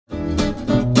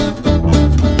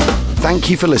Thank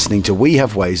you for listening to We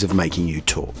Have Ways of Making You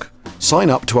Talk. Sign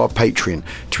up to our Patreon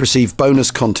to receive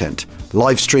bonus content,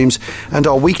 live streams, and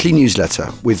our weekly newsletter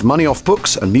with money off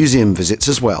books and museum visits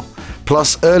as well,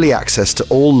 plus early access to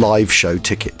all live show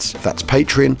tickets. That's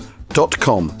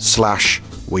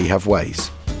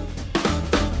patreon.com/wehaveways.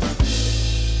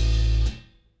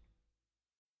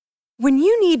 When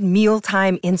you need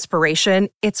mealtime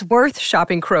inspiration, it's worth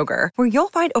shopping Kroger, where you'll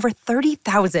find over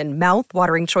 30,000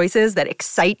 mouth-watering choices that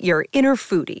excite your inner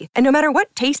foodie. And no matter what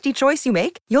tasty choice you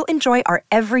make, you'll enjoy our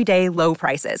everyday low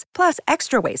prices, plus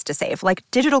extra ways to save, like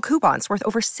digital coupons worth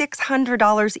over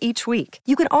 $600 each week.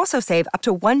 You can also save up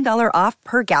to $1 off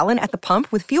per gallon at the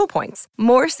pump with fuel points.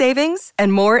 More savings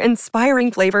and more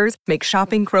inspiring flavors make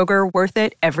shopping Kroger worth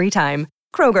it every time.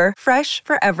 Kroger, fresh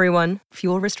for everyone.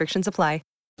 Fuel restrictions apply.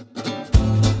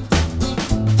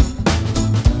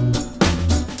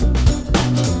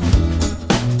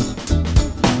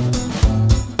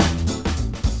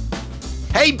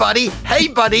 Hey buddy,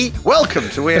 welcome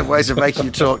to We Have Ways of Making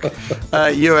You Talk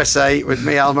USA with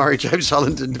me, Al Murray, James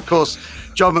Holland, and of course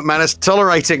John McManus,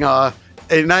 tolerating our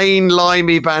inane,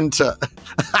 limey banter.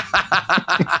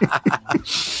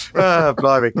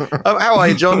 Blimey. How are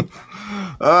you, John?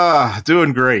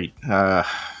 Doing great.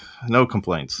 No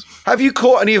complaints. Have you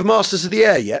caught any of Masters of the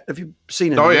Air yet? Have you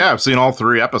seen it? Oh yeah, I've seen all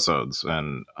 3 episodes,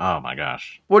 and oh my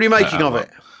gosh. What are you making of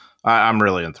it? I'm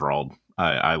really enthralled.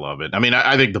 I love it. I mean,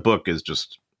 I think the book is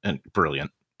just brilliant,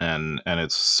 and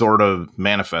it's sort of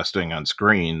manifesting on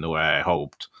screen the way I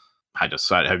hoped. I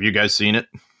decided, have you guys seen it?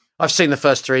 I've seen the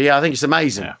first 3. Yeah, I think it's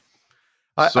amazing. Yeah.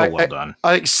 Well done.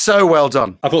 I think so well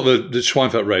done. I thought the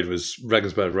Schweinfurt raid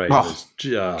Regensburg raid was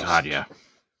just... God, yeah.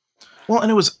 Well,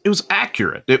 and it was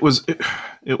accurate. It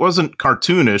wasn't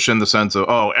cartoonish in the sense of,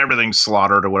 oh, everything's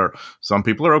slaughtered or whatever. Some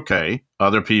people are okay.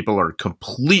 Other people are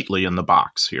completely in the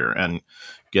box here and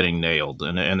getting nailed.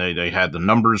 And they had the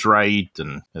numbers right,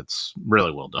 and it's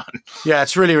really well done. Yeah,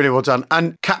 it's really, really well done.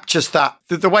 And captures that,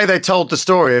 the way they told the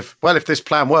story of, well, if this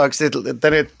plan works, then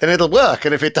it'll work.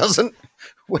 And if it doesn't,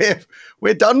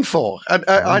 we're done for. And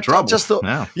I just thought,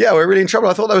 yeah, we're really in trouble.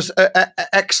 I thought that was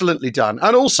excellently done.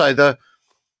 And also the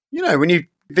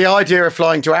idea of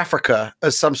flying to Africa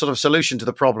as some sort of solution to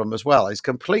the problem as well is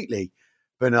completely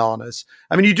bananas.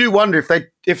 I mean, you do wonder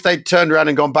if they turned around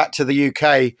and gone back to the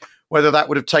UK, whether that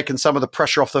would have taken some of the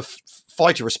pressure off the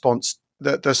fighter response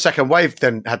that the second wave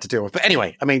then had to deal with. But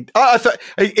anyway, I mean, I thought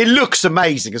it looks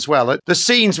amazing as well. The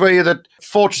scenes where the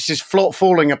fortress is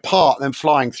falling apart and then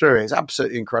flying through it is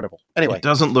absolutely incredible. Anyway. It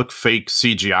doesn't look fake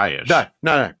CGI-ish.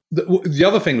 No. The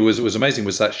other thing that was amazing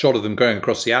was that shot of them going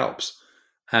across the Alps.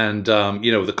 And,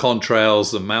 the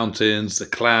contrails, the mountains, the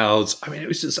clouds. I mean, it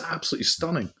was just absolutely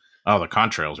stunning. Oh, the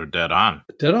contrails are dead on.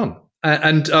 Dead on.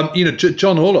 And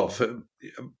John Orloff, a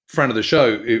friend of the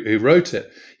show who wrote it,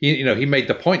 he made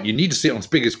the point, you need to see it on as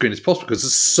big a screen as possible because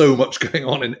there's so much going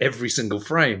on in every single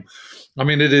frame. I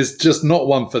mean, it is just not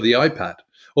one for the iPad.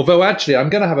 Although, actually, I'm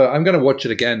going to watch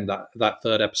it again, that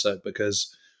 3rd episode,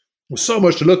 because there's so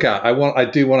much to look at. I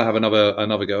do want to have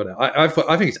another go at it. I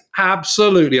think it's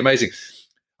absolutely amazing.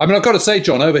 I mean, I've got to say,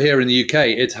 John, over here in the UK,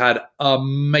 it's had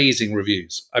amazing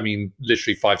reviews. I mean,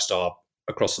 literally 5-star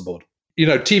across the board.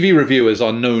 TV reviewers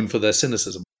are known for their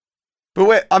cynicism. But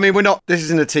we're not, this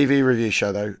isn't a TV review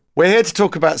show, though. We're here to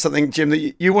talk about something, Jim,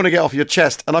 that you want to get off your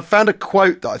chest. And I found a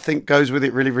quote that I think goes with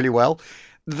it really, really well.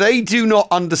 They do not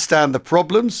understand the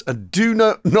problems and do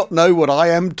not know what I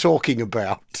am talking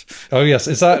about. Oh, yes.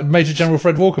 Is that Major General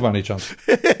Fred Walker, by any chance?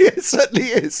 It certainly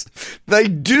is. They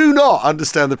do not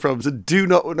understand the problems and do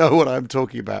not know what I'm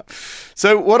talking about.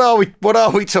 So what are we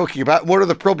talking about? What are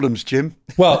the problems, Jim?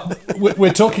 Well,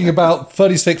 we're talking about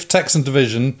 36th Texan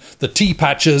Division, the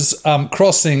T-Patchers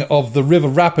crossing of the River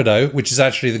Rapido, which is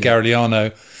actually the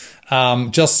Garigliano,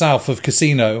 just south of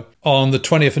Cassino on the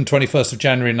 20th and 21st of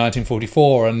January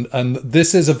 1944. And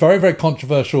this is a very, very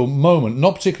controversial moment,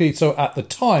 not particularly so at the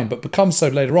time, but becomes so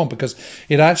later on because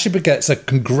it actually begets a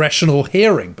congressional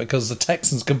hearing because the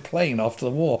Texans complain after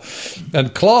the war.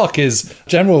 And Clark is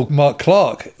General Mark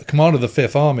Clark, commander of the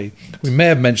Fifth Army. We may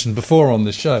have mentioned before on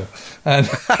this show. And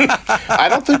I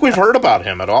don't think we've heard about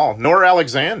him at all, nor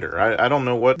Alexander. I don't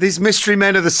know what... These mystery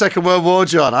men of the Second World War,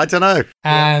 John, I don't know.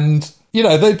 And...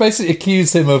 they basically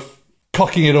accuse him of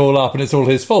cocking it all up and it's all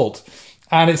his fault.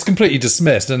 And it's completely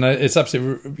dismissed. And it's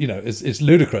absolutely, it's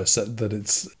ludicrous that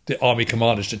it's the army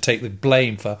commanders should take the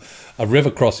blame for a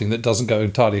river crossing that doesn't go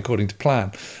entirely according to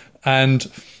plan.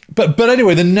 But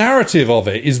anyway, the narrative of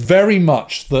it is very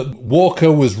much that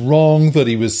Walker was wrong, that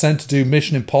he was sent to do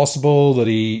Mission Impossible, that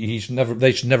they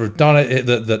should never have done it,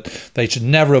 that they should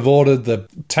never have ordered the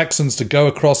Texans to go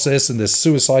across this in this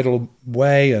suicidal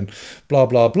way, and blah,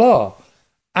 blah, blah.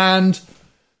 And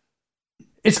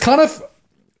it's kind of,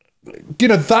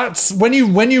 that's when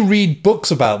you read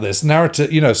books about this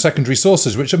narrative, secondary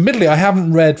sources, which admittedly I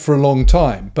haven't read for a long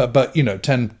time, but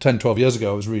 10, 12 years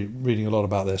ago I was reading a lot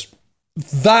about this.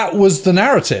 That was the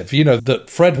narrative, that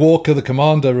Fred Walker, the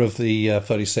commander of the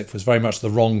 36th, was very much the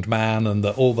wronged man, and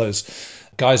that all those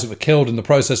guys that were killed in the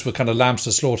process were kind of lambs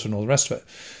to slaughter and all the rest of it.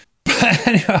 But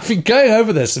anyway, I've been going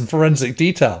over this in forensic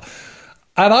detail,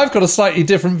 and I've got a slightly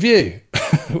different view,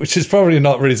 which is probably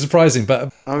not really surprising.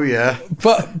 But oh yeah,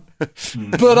 but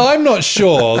I'm not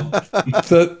sure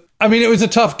that. I mean, it was a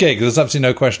tough gig. There's absolutely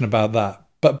no question about that.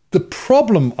 But the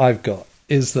problem I've got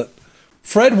is that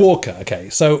Fred Walker, okay,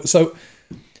 so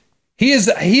he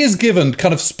is given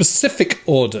kind of specific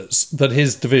orders that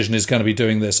his division is going to be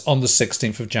doing this on the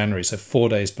 16th of January, so 4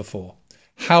 days before.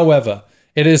 However,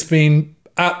 it has been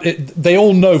they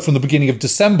all know from the beginning of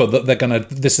December that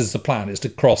this is the plan, is to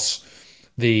cross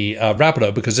the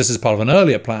Rapido, because this is part of an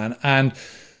earlier plan. And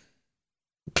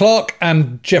Clark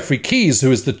and Jeffrey Keyes,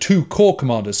 who is the two corps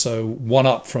commanders, so one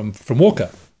up from Walker,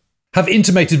 have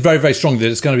intimated very, very strongly that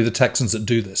it's going to be the Texans that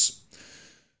do this.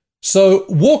 So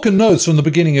Walker knows from the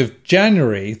beginning of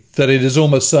January that it is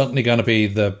almost certainly going to be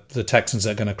the Texans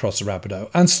that are going to cross the Rapido,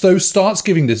 and so starts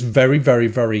giving this very, very,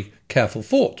 very careful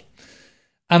thought.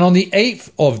 And on the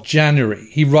 8th of January,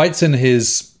 he writes in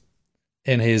his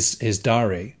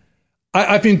diary,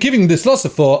 I've been giving this lots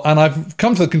of thought, and I've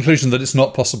come to the conclusion that it's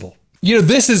not possible.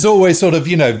 This is always sort of,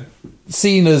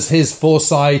 seen as his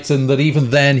foresight, and that even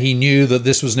then he knew that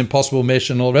this was an impossible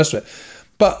mission and all the rest of it.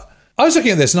 But I was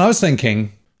looking at this and I was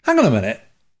thinking, hang on a minute,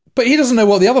 but he doesn't know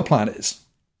what the other plan is.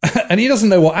 And he doesn't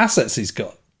know what assets he's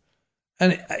got.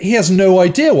 And he has no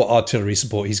idea what artillery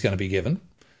support he's going to be given.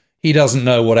 He doesn't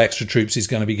know what extra troops he's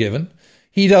going to be given.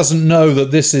 He doesn't know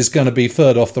that this is going to be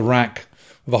third off the rack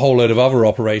of a whole load of other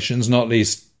operations, not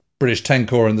least British 10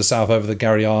 Corps in the south over the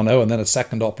Garigliano, and then a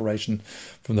second operation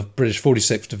from the British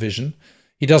 46th Division.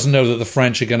 He doesn't know that the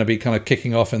French are going to be kind of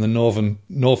kicking off in the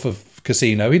north of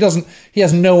Cassino. He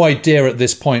has no idea at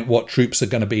this point what troops are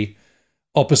going to be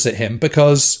opposite him,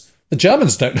 because the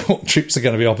Germans don't know what troops are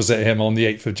going to be opposite him on the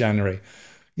 8th of January.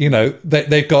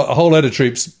 They've got a whole load of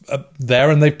troops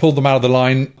there, and they've pulled them out of the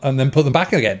line and then put them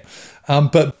back again.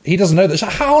 But he doesn't know that. So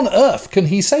how on earth can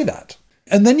he say that?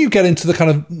 And then you get into the kind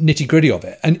of nitty-gritty of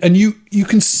it, and you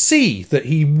can see that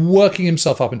he's working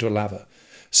himself up into a lather.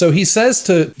 So he says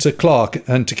to Clark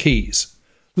and to Keyes,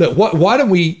 look, why don't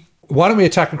we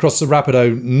attack across the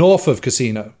Rapido north of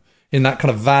Cassino, in that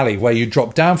kind of valley where you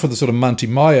drop down from the sort of Monte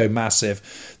Mayo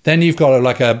massive. Then you've got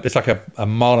it's like a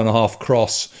mile and a half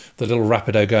cross, the little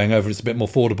Rapido going over. It's a bit more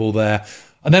fordable there.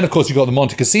 And then, of course, you've got the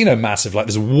Monte Cassino massive, like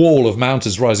there's a wall of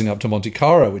mountains rising up to Monte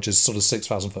Caro, which is sort of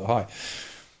 6,000 foot high.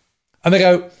 And they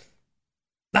go,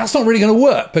 that's not really going to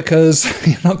work, because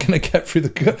you're not going to get through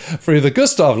the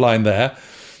Gustav line there.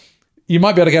 You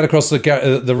might be able to get across the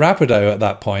Rapido at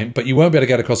that point, but you won't be able to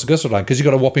get across the Gustav line because you've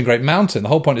got a whopping great mountain. The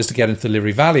whole point is to get into the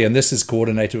Liri Valley, and this is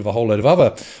coordinated with a whole load of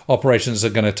other operations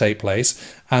that are going to take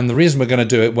place. And the reason we're going to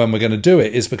do it when we're going to do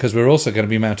it is because we're also going to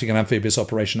be mounting an amphibious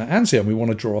operation at Anzio, and we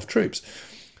want to draw off troops.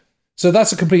 So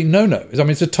that's a complete no-no. I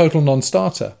mean, it's a total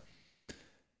non-starter.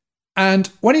 And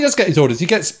when he does get his orders, he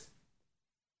gets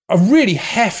a really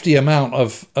hefty amount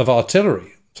of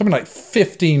artillery, something like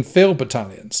 15 field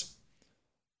battalions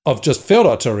of just field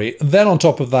artillery. And then on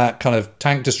top of that, kind of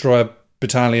tank destroyer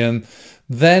battalion,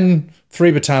 then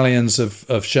 3 battalions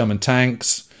of Sherman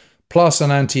tanks, plus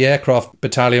an anti-aircraft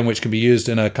battalion, which can be used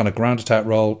in a kind of ground attack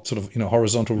role, sort of,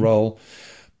 horizontal role,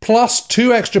 plus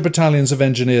 2 extra battalions of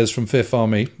engineers from 5th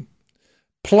Army,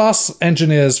 plus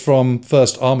engineers from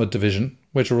 1st Armoured Division,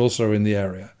 which are also in the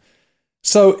area.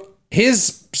 So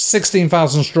his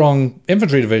 16,000 strong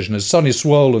infantry division is suddenly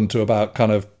swollen to about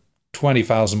kind of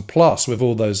 20,000 plus with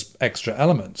all those extra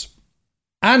elements.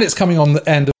 And it's coming on the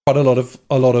end of quite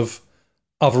a lot of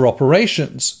other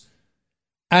operations.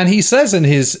 And he says in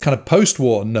his kind of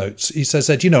post-war notes, he says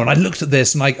that, and I looked at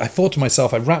this and I thought to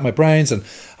myself, I racked my brains and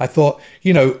I thought,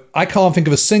 I can't think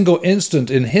of a single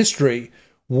instant in history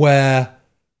where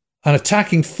an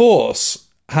attacking force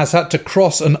has had to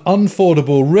cross an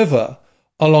unfordable river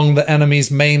along the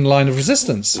enemy's main line of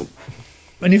resistance.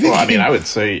 And I would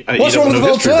say... what's wrong with the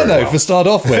Volturno, for start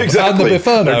off with? Exactly. And the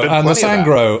Biferno, and the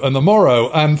Sangro, and the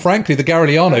Moro, and frankly, the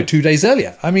Garigliano 2 days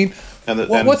earlier. I mean...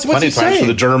 what's plenty he of times for saying?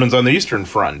 the Germans on the Eastern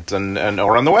Front and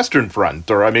or on the Western Front,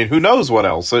 or I mean, who knows what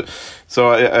else?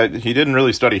 So he didn't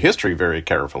really study history very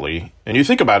carefully. And you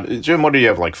think about it, Jim, what do you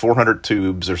have, like 400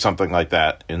 tubes or something like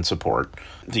that in support?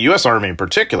 The U.S. Army in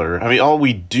particular, I mean, all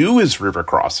we do is river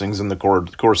crossings in the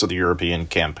course of the European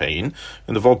campaign.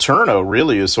 And the Volturno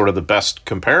really is sort of the best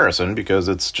comparison because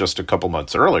it's just a couple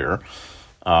months earlier.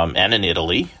 And in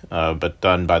Italy, but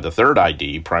done by the Third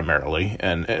ID primarily.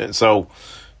 And so,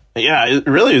 yeah, it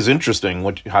really is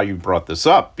interesting how you brought this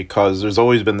up, because there's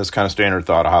always been this kind of standard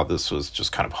thought of how this was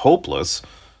just kind of hopeless.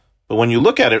 But when you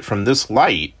look at it from this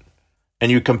light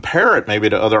and you compare it maybe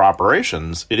to other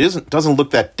operations, doesn't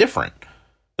look that different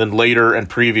than later and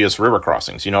previous river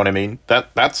crossings. You know what I mean?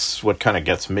 That's what kind of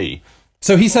gets me.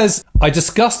 So he says, I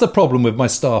discussed the problem with my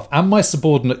staff and my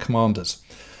subordinate commanders.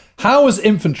 How was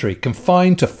infantry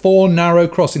confined to 4 narrow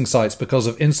crossing sites because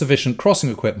of insufficient crossing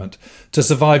equipment to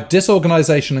survive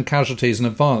disorganisation and casualties and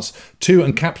advance to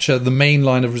and capture the main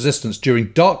line of resistance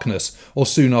during darkness or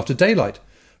soon after daylight?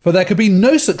 For there could be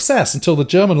no success until the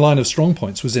German line of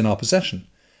strongpoints was in our possession.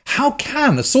 How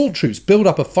can assault troops build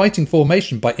up a fighting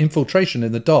formation by infiltration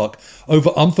in the dark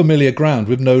over unfamiliar ground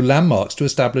with no landmarks to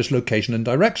establish location and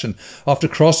direction after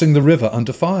crossing the river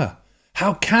under fire?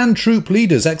 How can troop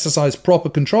leaders exercise proper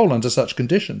control under such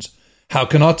conditions? How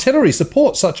can artillery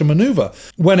support such a manoeuvre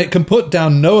when it can put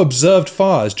down no observed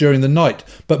fires during the night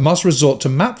but must resort to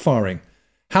map firing?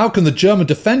 How can the German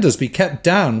defenders be kept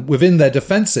down within their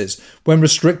defences when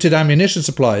restricted ammunition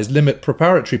supplies limit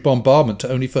preparatory bombardment to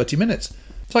only 30 minutes?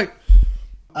 It's like,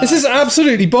 this is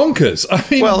absolutely bonkers. I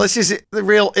mean, well, this is the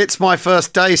real "it's my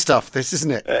first day" stuff. This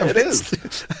isn't it? It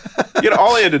is.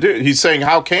 All he had to do, he's saying,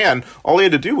 all he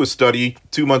had to do was study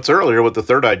 2 months earlier what the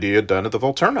Third idea had done at the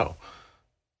Volturno.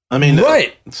 I mean,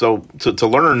 right. So to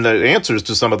learn the answers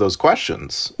to some of those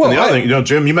questions. Well, and the other thing,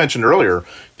 Jim, you mentioned earlier,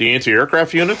 the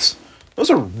anti-aircraft units, those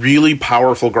are really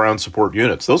powerful ground support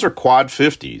units. Those are quad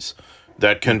 50s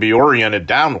that can be oriented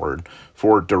downward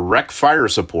for direct fire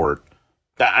support.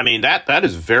 I mean, that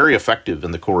is very effective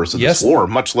in the course of this war,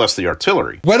 much less the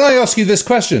artillery. When I ask you this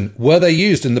question, were they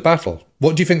used in the battle?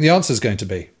 What do you think the answer is going to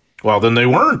be? Well, then they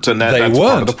weren't, and that's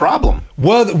part of the problem.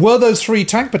 Were those 3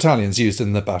 tank battalions used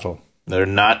in the battle? They're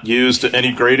not used to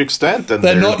any great extent, and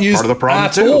they're not used part of the problem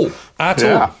at too. all. At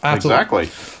all. Exactly.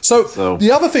 So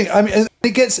the other thing, I mean,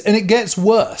 it gets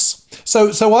worse.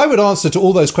 So I would answer to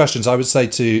all those questions. I would say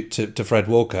to Fred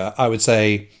Walker, I would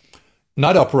say,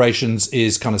 night operations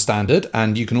is kind of standard,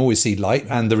 and you can always see light,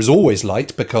 and there is always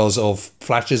light because of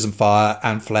flashes and fire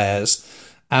and flares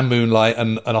and moonlight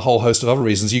and a whole host of other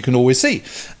reasons you can always see.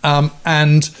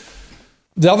 And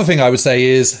the other thing I would say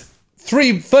is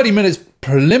 30 minutes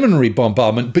preliminary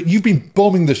bombardment, but you've been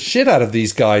bombing the shit out of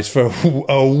these guys for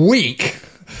a week.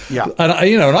 Yeah. And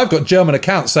I've got German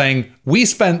accounts saying we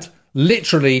spent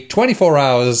literally 24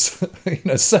 hours,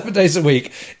 7 days a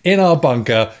week in our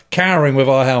bunker, cowering with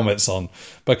our helmets on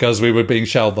because we were being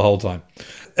shelled the whole time.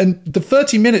 And the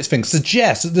 30 minutes thing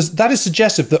suggests that is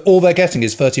suggestive that all they're getting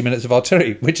is 30 minutes of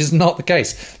artillery, which is not the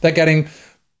case. They're getting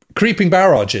creeping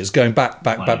barrages going back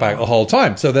the whole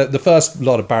time. So the first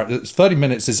lot of 30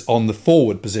 minutes is on the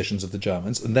forward positions of the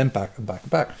Germans, and then back and back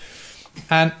and back.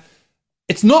 And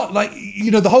it's not like,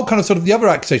 the whole kind of sort of the other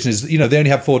accusation is, they only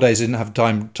have 4 days, they didn't have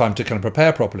time to kind of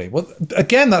prepare properly. Well,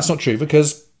 again, that's not true,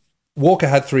 because Walker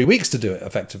had 3 weeks to do it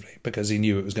effectively because he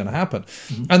knew it was going to happen.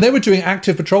 Mm-hmm. And they were doing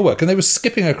active patrol work, and they were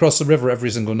skipping across the river every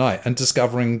single night and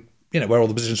discovering, where all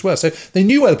the positions were. So they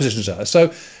knew where the positions are.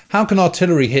 So how can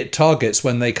artillery hit targets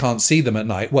when they can't see them at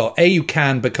night? Well, A, you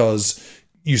can because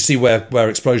you see where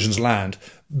explosions land.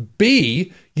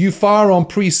 B, you fire on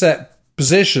preset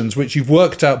positions which you've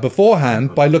worked out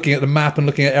beforehand by looking at the map and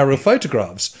looking at aerial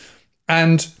photographs,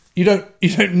 and you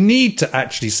don't need to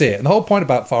actually see it. And the whole point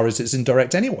about fire is it's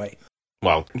indirect anyway.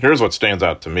 Well, here's what stands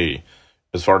out to me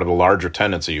as part of a larger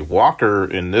tendency. Walker,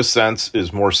 in this sense,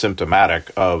 is more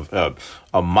symptomatic of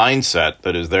a mindset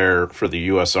that is there for the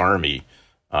U.S. Army,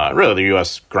 really the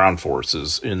U.S. ground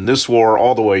forces in this war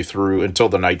all the way through until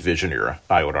the night vision era.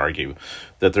 I would argue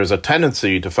that there's a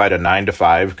tendency to fight a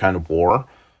 9-to-5 kind of war,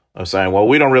 of saying, well,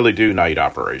 we don't really do night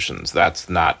operations. That's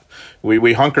not,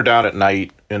 we hunker down at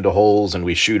night into holes and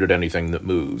we shoot at anything that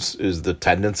moves, is the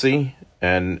tendency.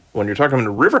 And when you're talking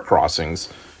about river crossings,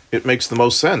 it makes the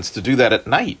most sense to do that at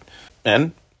night.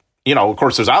 And, of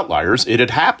course, there's outliers. It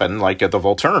had happened, like at the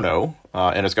Volturno,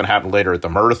 and it's going to happen later at the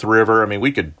Meurthe River. I mean,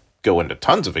 we could go into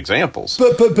tons of examples.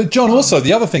 But John, also,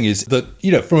 the other thing is that,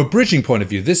 from a bridging point of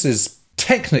view, this is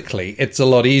technically, it's a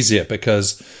lot easier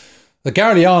because the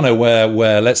Garigliano,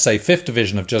 where let's say 5th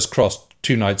Division have just crossed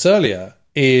 2 nights earlier,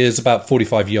 is about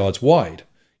 45 yards wide.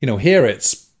 Here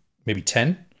it's maybe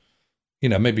 10,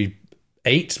 maybe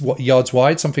 8 yards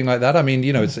wide, something like that. I mean,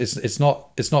 it's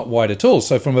not wide at all.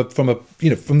 So from that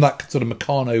sort of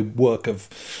Meccano work of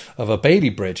a Bailey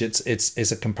bridge,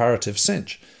 it's a comparative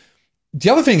cinch. The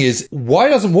other thing is, why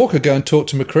doesn't Walker go and talk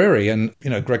to McCreary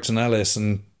and Gregson Ellis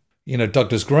and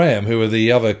Douglas Graham, who are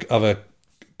the other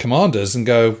commanders, and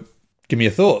go, give me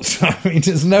your thoughts? I mean,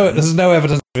 there's no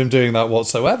evidence of him doing that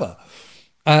whatsoever.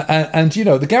 And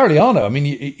the Garigliano, I mean,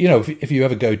 if you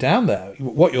ever go down there,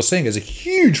 what you're seeing is a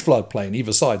huge floodplain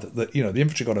either side that the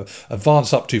infantry got to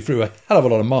advance up to through a hell of a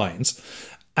lot of mines,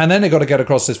 and then they've got to get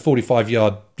across this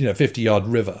 45-yard, 50-yard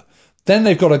river. Then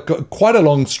they've got quite a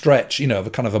long stretch,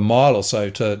 of kind of a mile or so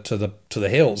to the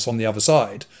hills on the other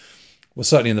side. Well,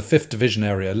 certainly in the 5th Division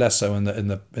area, less so in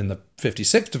the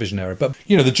 56th Division area. But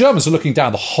the Germans are looking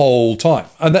down the whole time,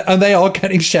 and they are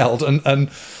getting shelled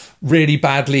and really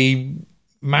badly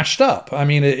mashed up. I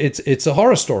mean, it's a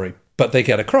horror story, but they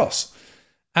get across,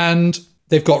 and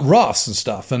they've got rafts and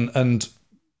stuff, and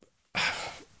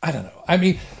I don't know. I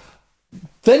mean,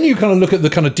 then you kind of look at the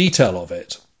kind of detail of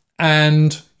it,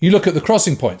 and you look at the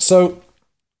crossing points. So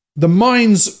the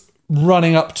mines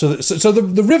running up to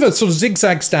the river sort of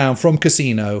zigzags down from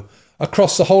Casino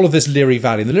across the whole of this Liri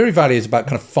Valley. The Liri Valley is about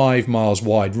kind of 5 miles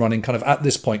wide, running kind of at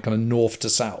this point kind of north to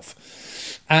south.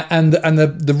 And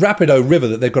the Rapido River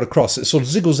that they've got to cross, it sort of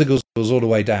ziggles all the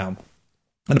way down.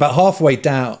 And about halfway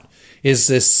down is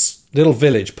this little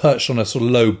village perched on a sort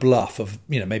of low bluff of,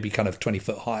 maybe kind of 20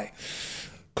 foot high,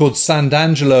 called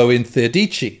Sant'Angelo in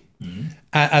Theodici. Mm-hmm.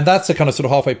 And that's a kind of sort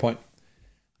of halfway point.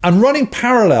 And running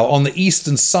parallel on the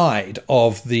eastern side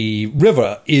of the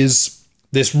river is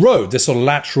this road, this sort of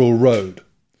lateral road,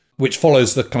 which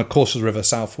follows the kind of course of the river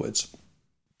southwards.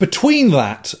 Between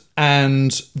that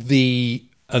and the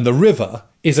river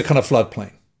is a kind of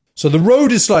floodplain. So the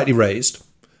road is slightly raised,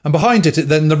 and behind it,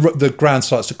 then the ground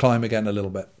starts to climb again a little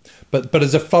bit. But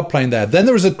there's a floodplain there. Then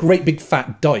there is a great big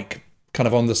fat dike kind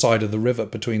of on the side of the river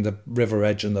between the river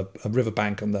edge and the river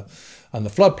bank and the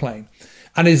floodplain.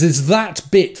 And it is that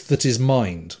bit that is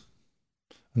mined.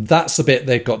 And that's the bit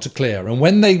they've got to clear. And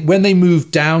when they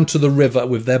move down to the river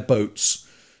with their boats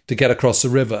to get across the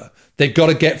river, they've got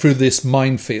to get through this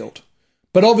minefield.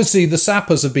 But obviously the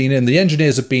sappers have been in, the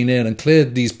engineers have been in and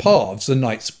cleared these paths the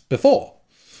nights before.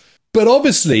 But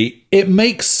obviously it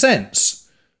makes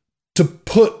sense to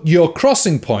put your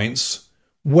crossing points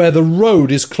where the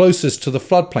road is closest to the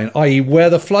floodplain, i.e. where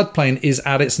the floodplain is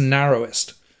at its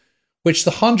narrowest, which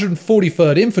the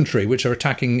 143rd Infantry, which are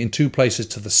attacking in 2 places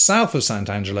to the south of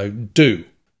Sant'Angelo, do.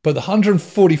 But the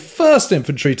 141st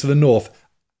Infantry to the north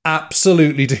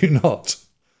absolutely do not.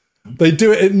 They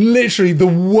do it at literally the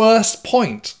worst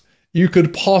point you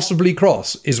could possibly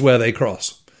cross is where they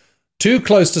cross. Too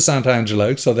close to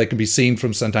Sant'Angelo, so they can be seen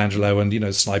from Sant'Angelo,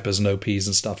 and, snipers and OPs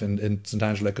and stuff in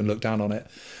Sant'Angelo can look down on it.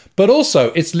 But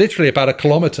also, it's literally about a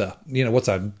kilometre, what's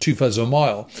that, 2/3 of a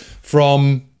mile,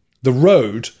 from the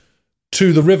road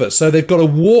to the river. So they've got to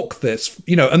walk this,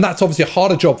 and that's obviously a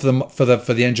harder job for them,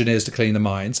 for the engineers to clean the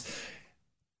mines.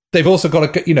 They've also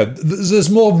got to, there's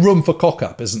more room for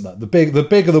cock-up, isn't there? The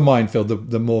bigger the minefield,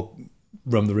 the more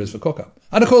room there is for cock-up.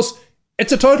 And of course,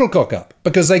 it's a total cock-up,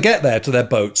 because they get there to their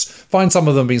boats, find some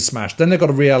of them being smashed, then they've got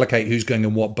to reallocate who's going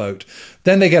in what boat.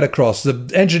 Then they get across. The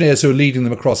engineers who are leading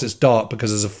them across, it's dark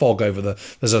because there's a fog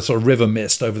there's a sort of river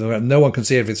mist over them. No one can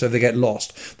see everything, so they get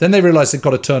lost. Then they realise they've got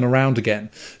to turn around again.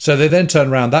 So they then turn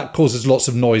around. That causes lots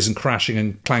of noise and crashing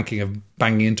and clanking and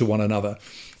banging into one another.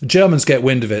 The Germans get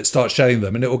wind of it, start shelling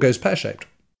them, and it all goes pear-shaped.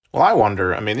 Well, I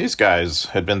wonder, these guys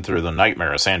had been through the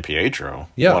nightmare of San Pietro,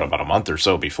 about a month or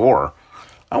so before.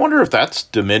 I wonder if that's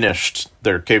diminished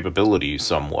their capability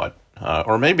somewhat,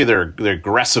 or maybe their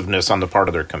aggressiveness on the part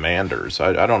of their commanders.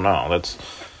 I don't know.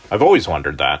 I've always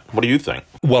wondered that. What do you think?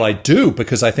 Well, I do,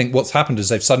 because I think what's happened is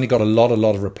they've suddenly got a lot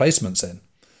of replacements in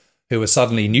who are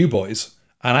suddenly new boys,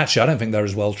 and actually I don't think they're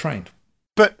as well trained.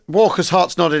 But Walker's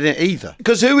heart's not in it either.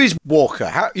 Because who is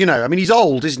Walker? He's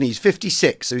old, isn't he? He's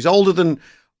 56, so he's older than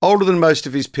most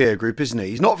of his peer group, isn't he?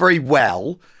 He's not very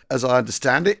well, as I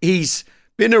understand it. He's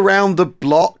been around the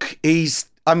block. He's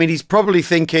probably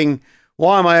thinking,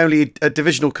 why am I only a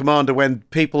divisional commander when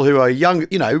people who are young,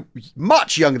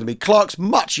 much younger than me, Clark's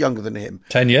much younger than him.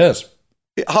 10 years.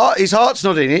 His heart's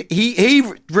not in it. He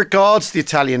regards the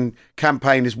Italian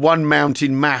campaign as one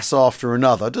mountain mass after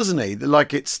another, doesn't he?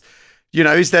 Like it's,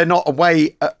 is there not a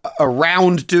way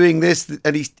around doing this?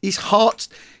 And his heart,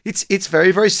 it's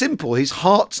very, very simple. His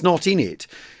heart's not in it.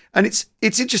 And it's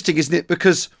interesting, isn't it?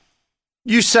 Because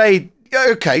you say,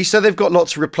 okay, so they've got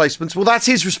lots of replacements. Well, that's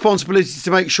his responsibility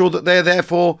to make sure that they're there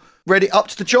for ready up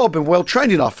to the job and well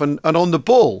trained enough and on the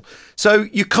ball. So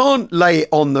you can't lay it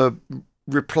on the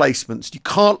replacements. You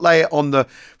can't lay it on the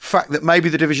fact that maybe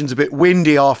the division's a bit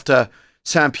windy after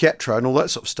San Pietro and all that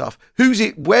sort of stuff.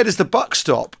 Where does the buck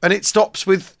stop? And it stops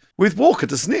with Walker,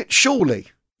 doesn't it? Surely.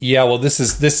 Yeah, well, this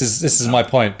is my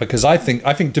point, because I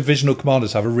think divisional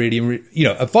commanders have a really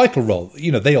a vital role.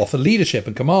 They offer leadership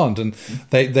and command, and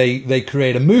they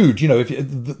create a mood. If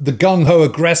the gung ho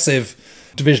aggressive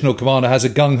divisional commander has a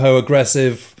gung ho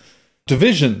aggressive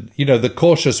division, the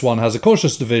cautious one has a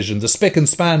cautious division. The spick and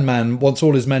span man wants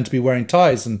all his men to be wearing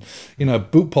ties and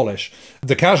boot polish.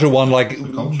 The casual one,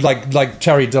 like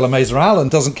Terry de la Mesa Allen,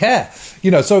 doesn't care.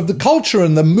 So the culture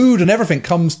and the mood and everything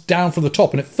comes down from the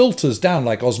top, and it filters down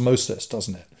like osmosis,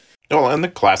 doesn't it? Well, and the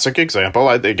classic example,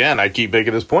 I keep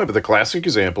making this point, but the classic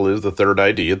example is the third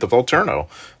ID at the Volturno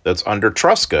that's under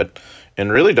Truscott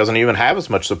and really doesn't even have as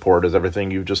much support as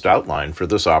everything you've just outlined for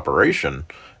this operation.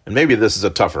 And maybe this is a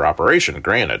tougher operation,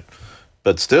 granted,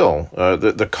 but still,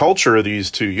 the culture of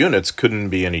these two units couldn't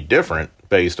be any different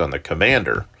based on the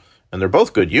commander. And they're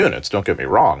both good units, don't get me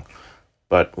wrong.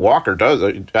 But Walker does,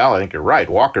 Al, I think you're right,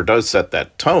 Walker does set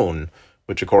that tone,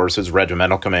 which, of course, his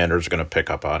regimental commander is going to pick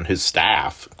up on, his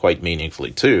staff quite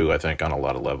meaningfully, too, I think, on a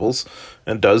lot of levels,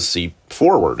 and does seep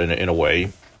forward in a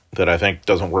way that I think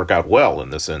doesn't work out well in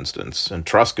this instance. And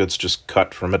Truscott's just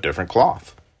cut from a different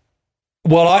cloth.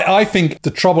 Well, I think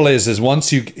the trouble is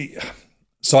once you...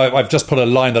 So I've just put a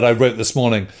line that I wrote this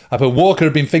morning. I put, Walker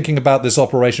had been thinking about this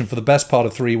operation for the best part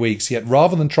of 3 weeks, yet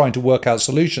rather than trying to work out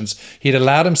solutions, he'd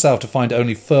allowed himself to find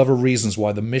only further reasons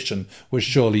why the mission was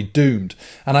surely doomed.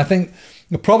 And I think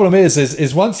the problem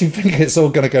is once you think it's all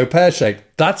going to go pear-shaped,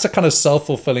 that's a kind of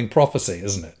self-fulfilling prophecy,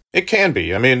 isn't it? It can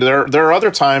be. I mean, there are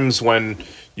other times when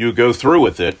you go through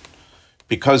with it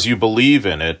because you believe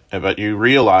in it, but you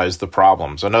realize the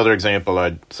problems. Another example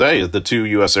I'd say is the two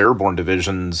U.S. airborne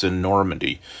divisions in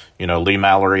Normandy. Lee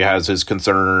Mallory has his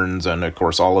concerns, and of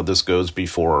course all of this goes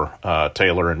before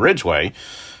Taylor and Ridgway.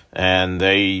 And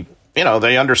they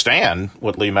understand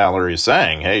what Lee Mallory is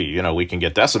saying. Hey, we can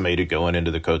get decimated going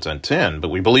into the Côte-Saint-Tin, but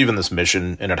we believe in this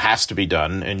mission, and it has to be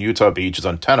done, and Utah Beach is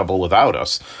untenable without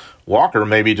us. Walker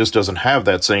maybe just doesn't have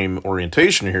that same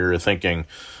orientation here, thinking,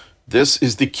 this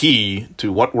is the key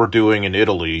to what we're doing in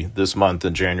Italy this month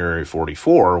in January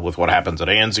 44 with what happens at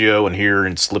Anzio and here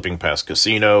in slipping past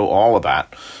Casino, all of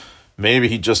that. Maybe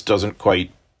he just doesn't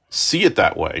quite see it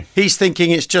that way. He's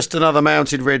thinking it's just another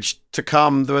mountain ridge to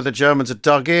come where the Germans are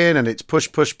dug in and it's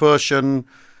push, push, push, and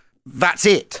that's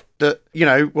it. That,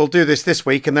 we'll do this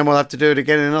week and then we'll have to do it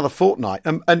again in another fortnight.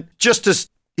 And just as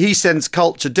he sends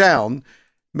culture down,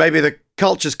 maybe the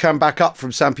culture's come back up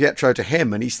from San Pietro to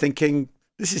him and he's thinking,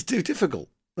 this is too difficult.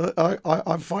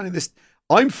 I'm finding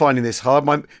this hard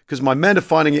because my men are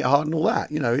finding it hard and all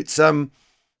that. It's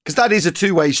because that is a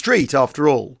two-way street after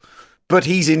all. But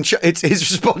it's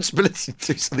his responsibility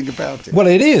to do something about it. Well,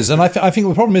 it is, and I think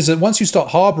the problem is that once you start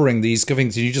harbouring these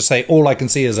things, you just say all I can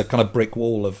see is a kind of brick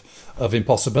wall of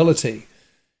impossibility.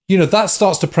 That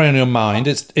starts to prey on your mind.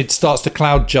 It starts to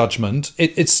cloud judgment.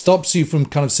 It stops you from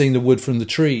kind of seeing the wood from the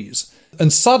trees,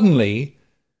 and suddenly,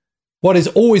 what is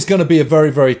always going to be a very,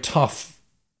 very tough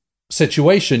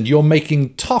situation, you're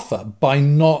making tougher by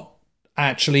not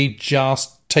actually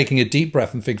just taking a deep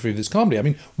breath and thinking through this calmly. I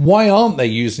mean, why aren't they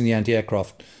using the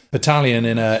anti-aircraft battalion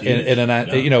in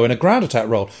a ground attack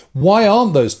role? Why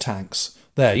aren't those tanks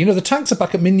there? The tanks are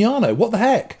back at Mignano. What the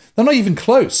heck? They're not even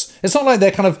close. It's not like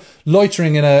they're kind of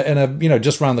loitering in a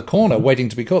just around the corner waiting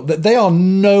to be caught. They are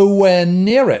nowhere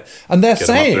near it, and they're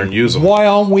saying, why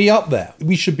aren't we up there?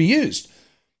 We should be used.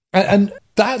 And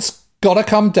that's got to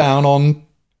come down on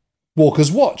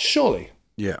Walker's watch, surely.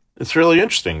 Yeah. It's really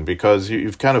interesting because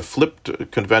you've kind of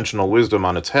flipped conventional wisdom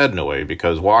on its head in a way,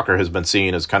 because Walker has been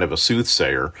seen as kind of a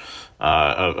soothsayer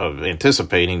of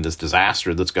anticipating this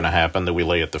disaster that's going to happen that we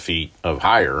lay at the feet of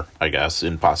higher, I guess,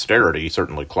 in posterity,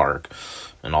 certainly Clark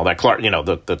and all that. Clark,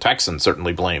 the Texans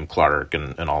certainly blame Clark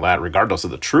and all that, regardless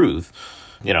of the truth.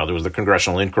 There was the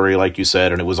congressional inquiry, like you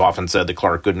said, and it was often said that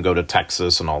Clark couldn't go to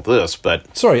Texas and all this.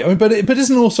 But sorry, I mean, but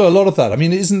isn't also a lot of that? I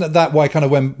mean, isn't that why kind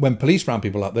of when police round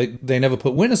people up, they never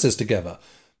put witnesses together?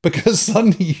 Because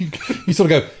suddenly you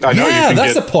sort of go,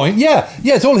 that's the point. Yeah,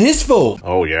 it's all his fault.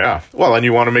 Oh, yeah. Well, and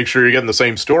you want to make sure you're getting the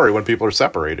same story when people are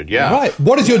separated. Yeah. Right.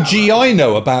 What does your GI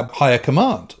know about higher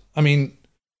command? I mean...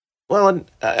 Well, and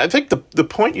I think the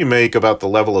point you make about the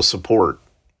level of support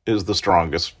is the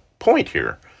strongest point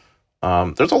here.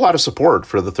 There's a lot of support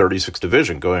for the 36th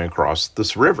Division going across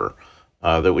this river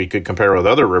that we could compare with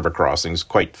other river crossings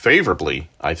quite favorably,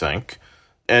 I think.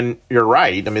 And you're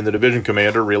right. I mean, the division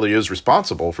commander really is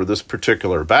responsible for this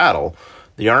particular battle.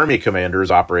 The Army commander is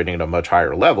operating at a much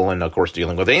higher level, and of course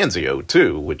dealing with Anzio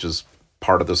too, which is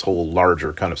part of this whole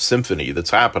larger kind of symphony that's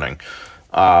happening.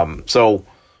 So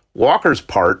Walker's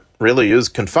part really is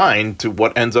confined to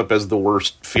what ends up as the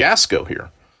worst fiasco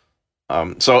here.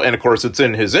 And of course it's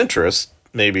in his interest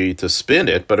maybe to spin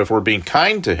it, but if we're being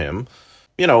kind to him,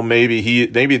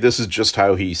 maybe this is just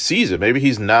how he sees it. Maybe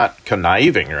he's not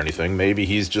conniving or anything. Maybe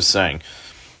he's just saying,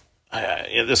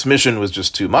 this mission was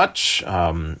just too much.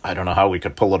 I don't know how we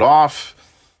could pull it off.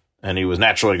 And he was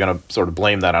naturally going to sort of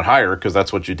blame that on higher, because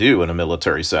that's what you do in a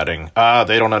military setting.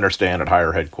 They don't understand at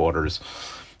higher headquarters.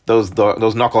 Those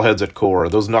knuckleheads at corps,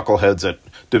 those knuckleheads at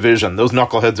division, those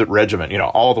knuckleheads at regiment,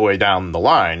 all the way down the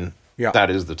line. Yeah. That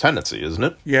is the tendency, isn't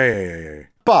it? Yeah.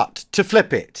 But to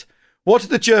flip it, what are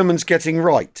the Germans getting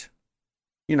right?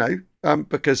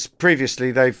 Because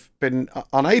previously they've been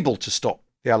unable to stop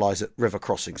the Allies at river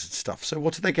crossings and stuff. So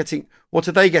what are they getting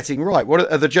right?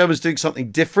 Are the Germans doing something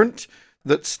different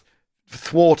that's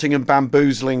thwarting and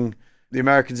bamboozling the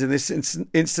Americans in this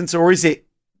instance, or is it?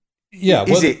 Yeah,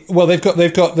 well, they've got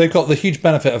the huge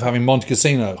benefit of having Monte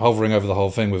Cassino hovering over the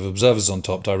whole thing with observers on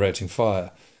top directing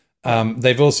fire.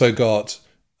 They've also got,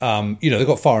 they've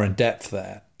got fire and depth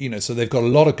there. So they've got a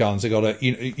lot of guns. They've got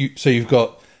so you've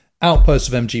got outposts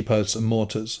of MG posts and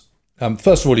mortars.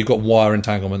 First of all, you've got wire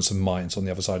entanglements and mines on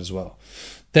the other side as well.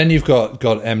 Then you've got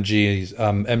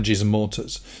MGs and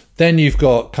mortars. Then you've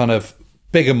got kind of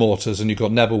bigger mortars, and you've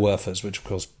got Nebelwerfers, which of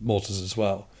course mortars as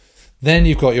well. Then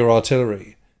you've got your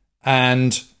artillery.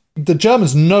 And the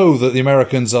Germans know that the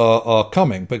Americans are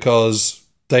coming because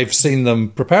they've seen them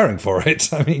preparing for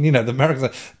it. I mean, the American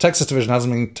Texas Division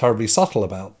hasn't been terribly subtle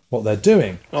about what they're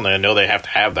doing. Well, they know they have to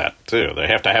have that, too. They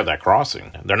have to have that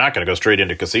crossing. They're not going to go straight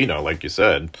into Casino, like you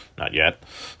said. Not yet.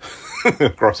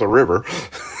 Across a river.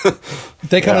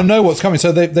 They kind of know what's coming.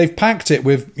 So they've packed it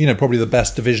with, probably the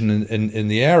best division in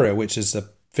the area, which is the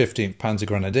 15th Panzer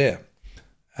Grenadier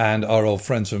and our old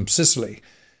friends from Sicily.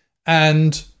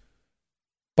 And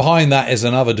behind that is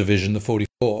another division, the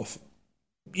 44th.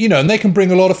 And they can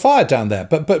bring a lot of fire down there.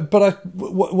 But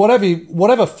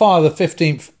whatever fire the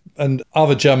 15th and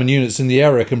other German units in the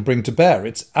area can bring to bear,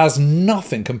 it's as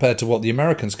nothing compared to what the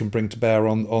Americans can bring to bear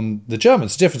on the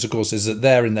Germans. The difference, of course, is that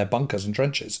they're in their bunkers and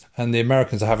trenches, and the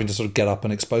Americans are having to sort of get up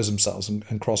and expose themselves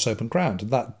and cross open ground.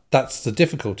 And that's the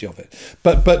difficulty of it.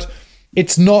 But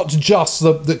it's not just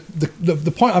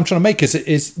the point I'm trying to make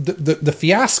is the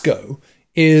fiasco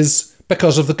is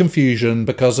because of the confusion,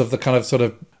 because of the kind of sort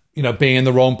of being in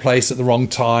the wrong place at the wrong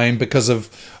time, because of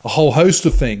a whole host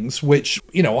of things, which,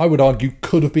 I would argue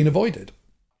could have been avoided.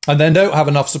 And then don't have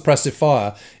enough suppressive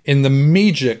fire in the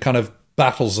immediate kind of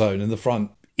battle zone in the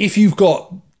front. If you've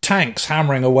got tanks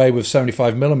hammering away with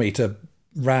 75mm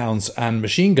rounds and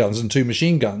machine guns and 2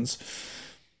 machine guns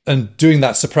and doing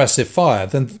that suppressive fire,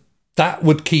 then that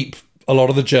would keep a lot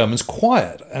of the Germans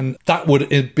quiet. And that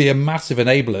would be a massive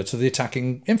enabler to the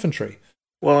attacking infantry.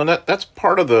 Well, and that's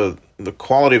part of the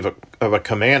quality of a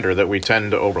commander that we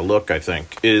tend to overlook, I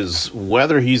think, is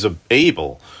whether he's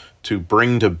able to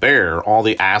bring to bear all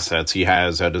the assets he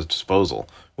has at his disposal,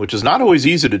 which is not always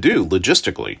easy to do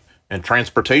logistically and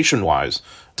transportation-wise,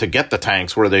 to get the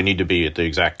tanks where they need to be at the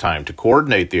exact time, to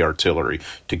coordinate the artillery,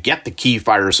 to get the key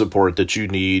fire support that you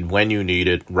need when you need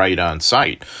it right on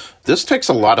site. This takes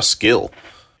a lot of skill.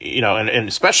 And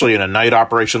especially in a night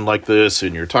operation like this,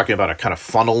 and you're talking about a kind of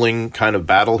funneling kind of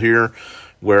battle here,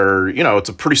 where, it's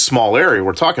a pretty small area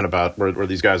we're talking about, where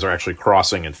these guys are actually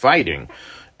crossing and fighting,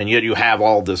 and yet you have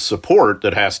all this support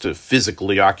that has to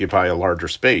physically occupy a larger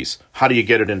space. How do you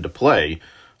get it into play?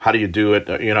 How do you do it?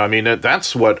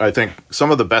 That's what I think some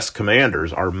of the best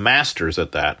commanders are masters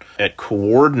at that, at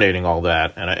coordinating all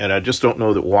that, and I just don't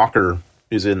know that Walker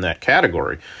is in that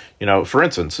category. For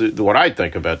instance, what I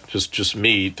think about, just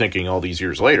me thinking all these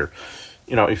years later,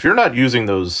 if you're not using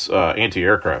those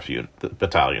anti-aircraft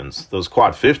battalions, those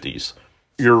quad 50s,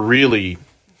 you're really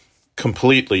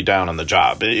completely down on the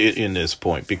job in this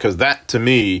point, because that, to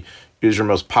me, is your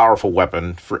most powerful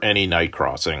weapon for any night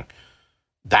crossing.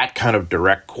 That kind of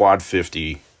direct quad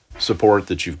 50 support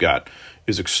that you've got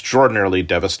is extraordinarily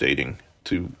devastating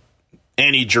to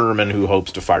any German who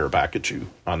hopes to fire back at you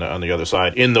on the other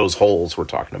side in those holes we're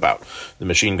talking about. The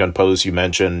machine gun posts you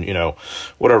mentioned,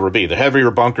 whatever it be. The heavier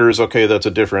bunkers, okay, that's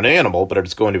a different animal, but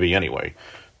it's going to be anyway.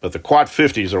 But the quad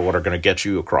 50s are what are going to get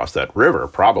you across that river,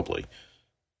 probably.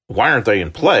 Why aren't they in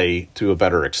play to a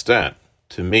better extent?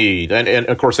 To me, and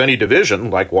of course, any division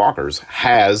like Walker's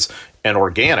has an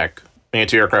organic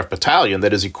anti-aircraft battalion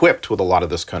that is equipped with a lot of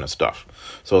this kind of stuff.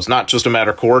 So it's not just a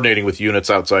matter of coordinating with units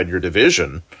outside your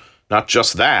division. Not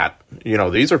just that,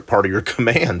 these are part of your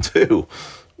command too.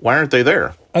 Why aren't they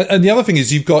there? And the other thing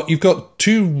is you've got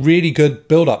two really good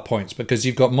build-up points, because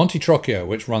you've got Monte Trocchio,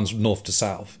 which runs north to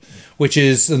south, which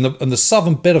is and the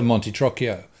southern bit of Monte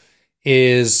Trocchio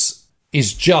is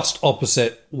just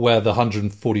opposite where the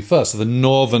 141st, so the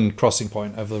northern crossing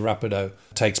point of the Rapido,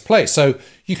 takes place. So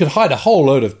you could hide a whole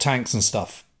load of tanks and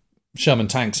stuff, Sherman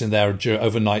tanks in there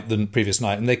overnight the previous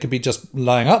night, and they could be just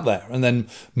lying up there and then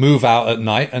move out at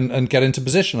night and get into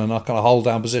position and kind of hold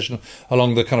down position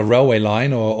along the kind of railway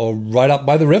line or right up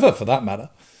by the river for that matter,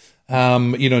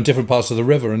 in different parts of the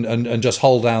river and just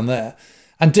hold down there.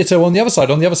 And ditto on the other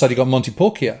side. On the other side, you got Monte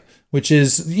Porcia, which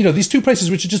is, these two places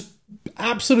which are just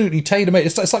absolutely tailor-made.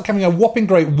 It's like having a whopping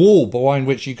great wall behind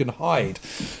which you can hide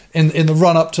in the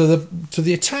run-up to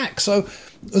the attack. So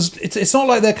it's not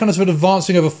like they're kind of sort of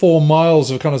advancing over 4 miles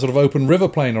of kind of sort of open river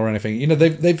plain or anything.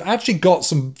 They've actually got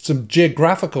some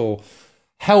geographical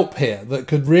help here that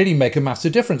could really make a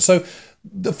massive difference. So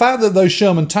the fact that those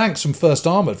Sherman tanks from 1st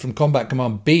Armoured, from Combat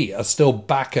Command B, are still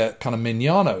back at kind of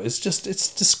Mignano it's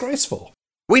disgraceful.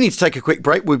 We need to take a quick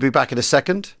break. We'll be back in a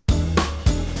second.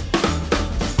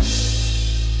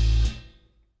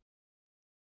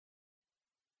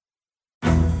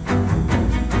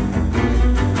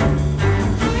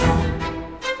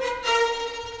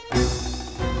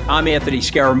 I'm Anthony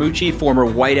Scaramucci, former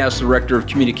White House Director of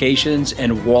Communications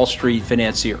and Wall Street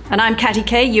financier. And I'm Katty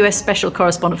Kay, US Special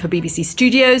Correspondent for BBC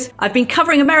Studios. I've been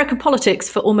covering American politics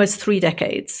for almost 3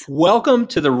 decades. Welcome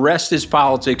to The Rest is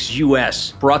Politics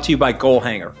US, brought to you by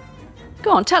Goalhanger.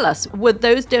 Go on, tell us, were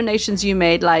those donations you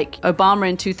made, like Obama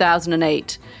in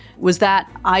 2008, was that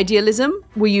idealism?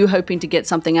 Were you hoping to get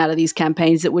something out of these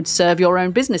campaigns that would serve your own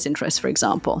business interests, for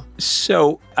example?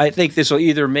 So I think this will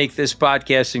either make this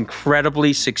podcast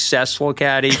incredibly successful,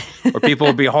 Katty, or people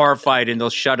will be horrified and they'll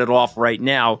shut it off right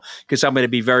now, because I'm going to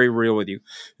be very real with you.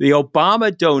 The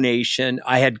Obama donation,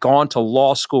 I had gone to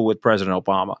law school with President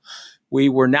Obama. We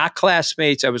were not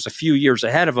classmates. I was a few years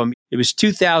ahead of him. It was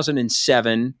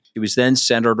 2007. He was then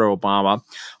Senator Obama.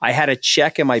 I had a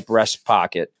check in my breast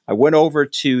pocket. I went over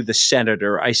to the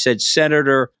senator. I said,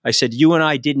 Senator, you and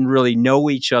I didn't really know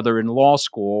each other in law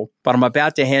school, but I'm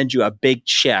about to hand you a big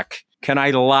check. Can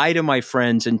I lie to my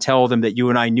friends and tell them that you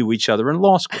and I knew each other in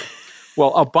law school?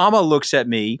 Well, Obama looks at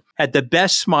me, had the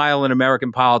best smile in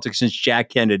American politics since Jack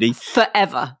Kennedy.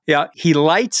 Forever. Yeah. He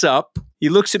lights up. He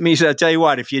looks at me and says, I'll tell you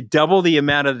what, if you double the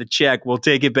amount of the check, we'll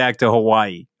take it back to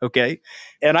Hawaii. Okay.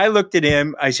 And I looked at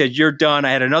him. I said, you're done.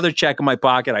 I had another check in my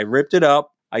pocket. I ripped it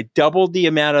up. I doubled the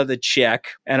amount of the check.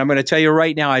 And I'm going to tell you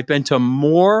right now, I've been to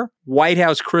more White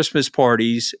House Christmas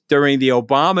parties during the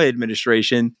Obama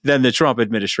administration than the Trump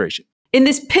administration. In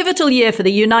this pivotal year for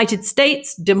the United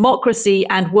States, democracy,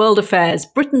 and world affairs,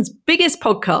 Britain's biggest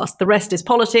podcast, The Rest is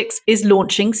Politics, is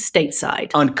launching stateside.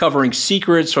 Uncovering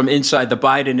secrets from inside the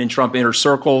Biden and Trump inner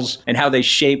circles and how they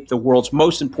shape the world's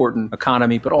most important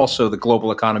economy, but also the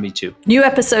global economy too. New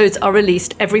episodes are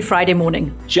released every Friday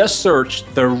morning. Just search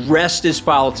The Rest is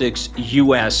Politics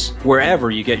US wherever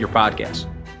you get your podcasts.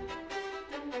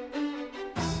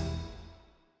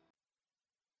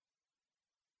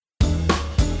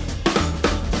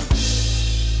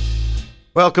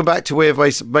 Welcome back to Weird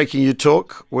Ways of Making You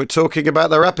Talk. We're talking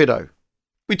about the Rapido.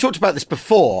 We talked about this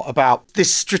before, about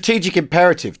this strategic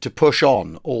imperative to push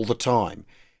on all the time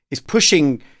is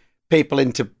pushing people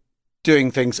into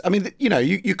doing things. I mean,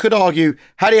 you could argue,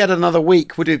 had he had another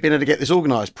week, would he have been able to get this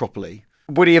organised properly?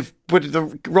 Would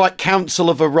the right council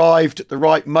have arrived at the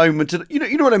right moment?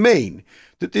 You know what I mean?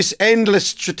 That this endless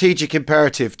strategic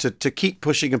imperative to keep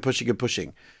pushing and pushing and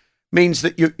pushing means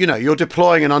that you're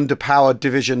deploying an underpowered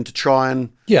division to try and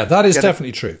that is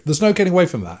definitely true. There's no getting away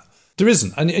from that. There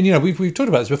isn't, and we've talked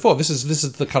about this before. This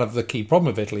is the kind of the key problem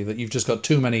of Italy, that you've just got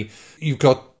too many. You've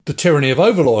got the tyranny of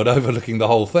overlord overlooking the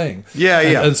whole thing.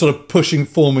 And sort of forcing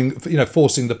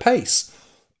the pace.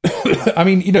 I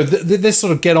mean, this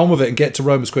sort of get on with it and get to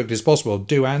Rome as quickly as possible.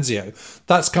 Do Anzio.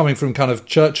 That's coming from kind of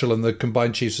Churchill and the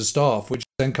combined chiefs of staff, which is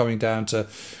then coming down to,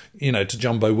 to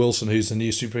Jumbo Wilson, who's the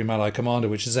new Supreme Allied Commander,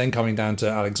 which is then coming down to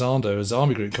Alexander as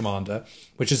Army Group Commander,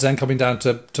 which is then coming down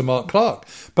to Mark Clark.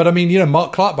 But I mean,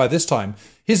 Mark Clark by this time,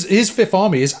 his Fifth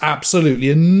Army is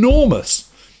absolutely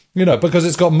enormous, because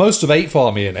it's got most of Eighth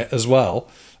Army in it as well,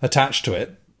 attached to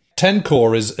it. 10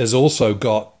 Corps has also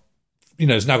got,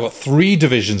 it's now got 3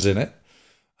 divisions in it.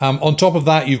 On top of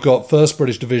that, you've got 1st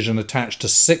British Division attached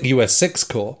to US 6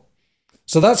 Corps.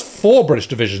 So that's 4 British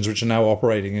divisions which are now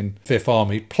operating in 5th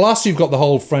Army. Plus you've got the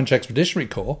whole French Expeditionary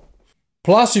Corps.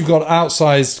 Plus you've got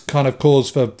outsized kind of corps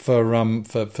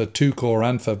for 2 Corps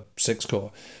and for 6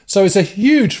 Corps. So it's a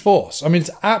huge force. I mean, it's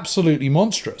absolutely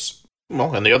monstrous.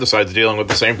 Well, and the other side's dealing with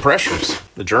the same pressures.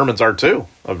 The Germans are too,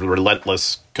 of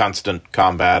relentless, constant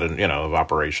combat and, of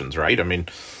operations, right? I mean,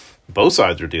 both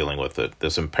sides are dealing with it,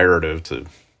 this imperative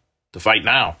to fight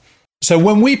now. So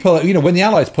when we pull, when the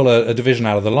Allies pull a division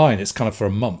out of the line, it's kind of for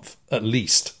a month, at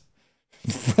least.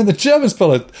 When the Germans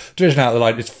pull a division out of the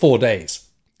line, it's 4 days.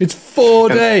 It's 4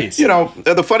 days.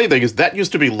 The funny thing is that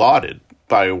used to be lauded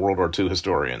by World War II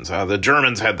historians. The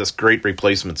Germans had this great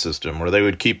replacement system where they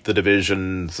would keep the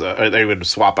divisions, they would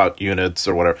swap out units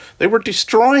or whatever. They were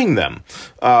destroying them.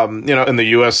 And the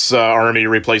U.S. Army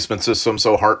replacement system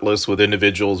so heartless with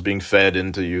individuals being fed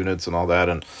into units and all that.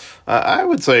 And I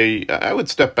would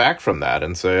step back from that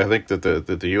and say I think that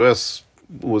the U.S.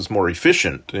 was more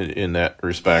efficient in that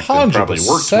respect and probably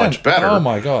worked much better. Oh,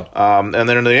 my God. And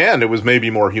then in the end, it was maybe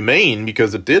more humane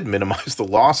because it did minimize the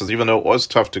losses, even though it was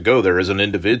tough to go there as an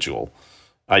individual.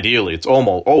 Ideally, it's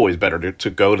always better to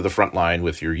go to the front line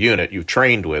with your unit you've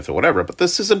trained with or whatever, but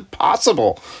this isn't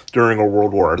possible during a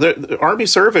world war. The Army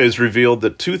surveys revealed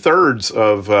that 2/3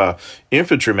 of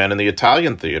infantrymen in the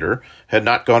Italian theater had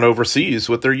not gone overseas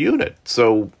with their unit.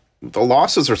 So the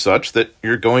losses are such that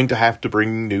you're going to have to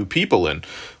bring new people in.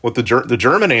 What the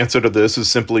German answer to this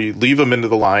is simply leave them into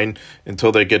the line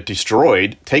until they get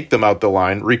destroyed, take them out the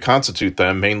line, reconstitute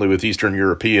them, mainly with Eastern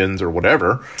Europeans or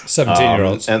whatever.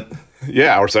 17-year-olds.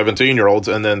 Or 17-year-olds,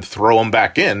 and then throw them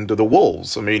back into the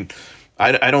wolves. I mean,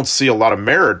 I don't see a lot of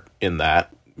merit in that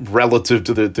relative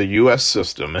to the U.S.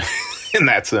 system in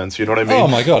that sense. You know what I mean? Oh,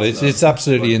 my God. It's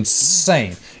absolutely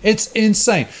insane. It's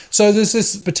insane. So there's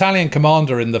this battalion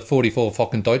commander in the 44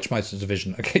 Fokken Deutschmeister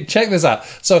Division. Okay, check this out.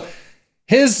 So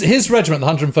his regiment, the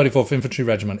 134th Infantry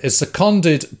Regiment, is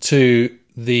seconded to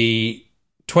the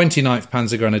 29th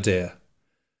Panzer Grenadier.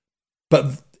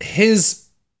 But his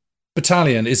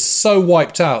battalion is so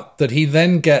wiped out that he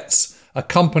then gets a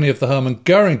company of the Hermann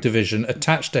Goering Division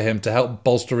attached to him to help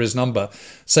bolster his number.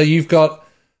 So you've got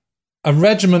a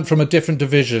regiment from a different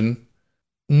division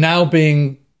now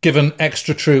being given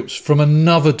extra troops from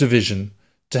another division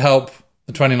to help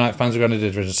the 29th Panzer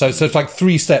Grenadier Division. So it's like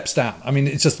 3 steps down. I mean,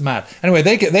 it's just mad. Anyway,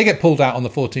 they get pulled out on the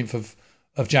 14th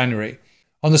of January.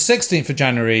 On the 16th of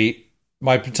January,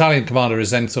 my battalion commander is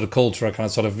then sort of called for a kind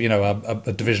of sort of,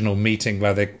 a divisional meeting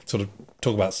where they sort of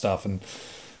talk about stuff and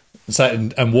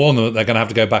warn them that they're going to have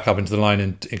to go back up into the line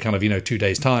in kind of, 2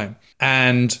 days' time.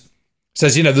 And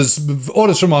says, there's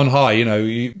orders from on high,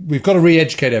 we've got to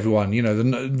re-educate everyone.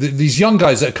 These young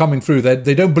guys that are coming through,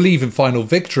 they don't believe in final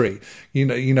victory.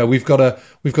 We've got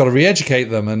to re-educate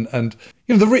them. And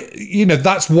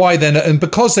that's why and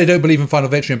because they don't believe in final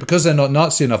victory and because they're not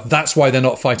Nazi enough, that's why they're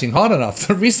not fighting hard enough.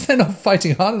 The reason they're not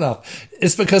fighting hard enough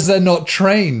is because they're not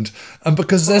trained and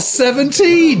because they're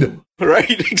 17.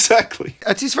 Right, exactly.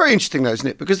 It's very interesting though, isn't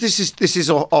it? Because this is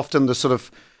often the sort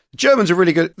of, Germans are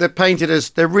really good. They're painted as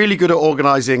they're really good at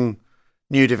organising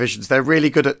new divisions. They're really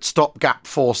good at stopgap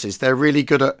forces. They're really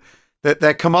good at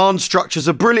their command structures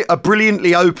are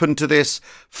brilliantly open to this,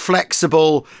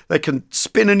 flexible. They can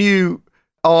spin a new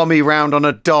army round on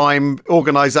a dime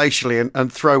organisationally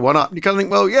and throw one up. And you kind of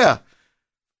think, well, yeah,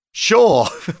 sure,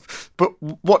 but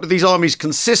what do these armies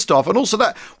consist of? And also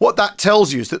what that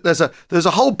tells you is that there's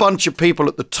a whole bunch of people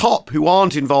at the top who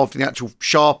aren't involved in the actual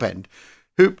sharp end,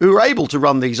 who are able to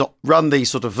run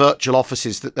these sort of virtual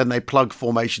offices that then they plug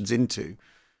formations into,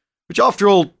 which after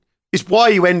all is why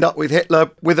you end up with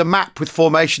Hitler with a map with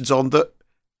formations on that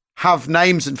have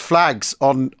names and flags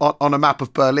on a map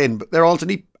of Berlin, but there aren't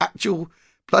any actual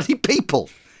bloody people.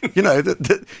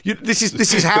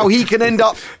 This is how he can end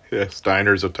up. Yeah,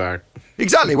 Steiner's attack.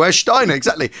 Exactly, where's Steiner?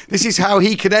 Exactly. This is how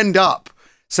he can end up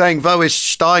saying Wo ist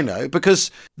Steiner,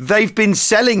 because they've been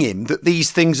selling him that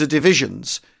these things are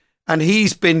divisions. And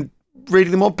he's been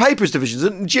reading them on paper as divisions.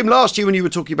 And Jim, last year when you were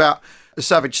talking about the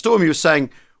Savage Storm, you were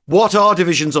saying, what are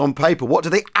divisions on paper? What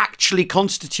do they actually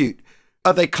constitute?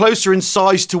 Are they closer in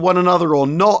size to one another or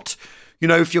not?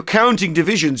 If you're counting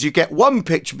divisions, you get one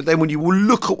picture, but then when you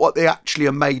look at what they actually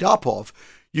are made up of,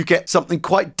 you get something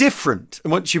quite different.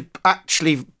 And once you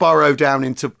actually burrow down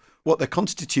into what they're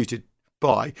constituted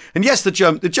by, and yes,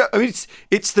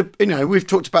 we've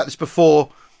talked about this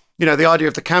before. The idea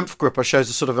of the Kampfgruppe shows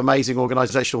a sort of amazing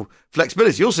organisational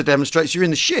flexibility. It also demonstrates you're in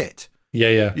the shit.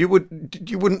 Yeah. You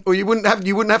wouldn't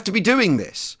have to be doing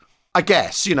this, I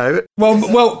guess.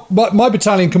 Well, my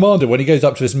battalion commander, when he goes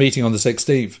up to this meeting on the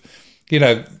 16th,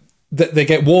 they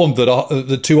get warned that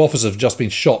the 2 officers have just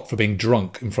been shot for being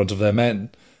drunk in front of their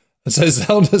men. And so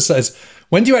Zelda says,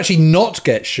 when do you actually not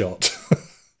get shot?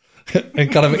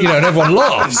 And kind of, and everyone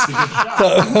laughs.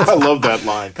 I love that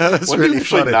line. That's when really do you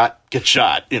actually funny. not get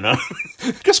shot,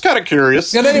 Just kind of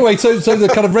curious. And anyway, so the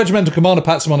kind of regimental commander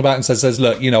pats him on the back and says,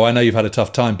 look, I know you've had a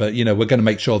tough time, but, we're going to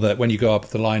make sure that when you go up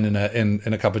the line in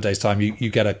a couple of days' time, you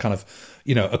get a kind of,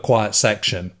 a quiet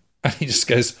section. And he just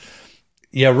goes,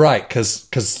 yeah, right, because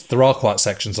there are quiet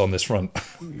sections on this front.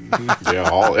 Yeah,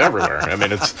 all everywhere. I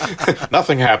mean, it's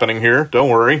nothing happening here. Don't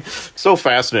worry. So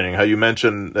fascinating how you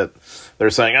mentioned that they're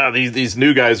saying, these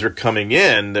new guys are coming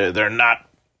in. They're not.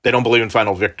 They don't believe in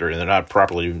final victory. They're not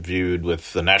properly viewed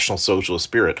with the National Socialist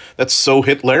spirit. That's so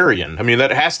Hitlerian. I mean,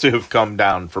 that has to have come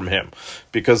down from him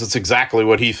because it's exactly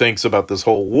what he thinks about this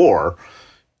whole war.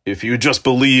 If you just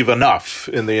believe enough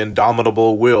in the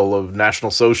indomitable will of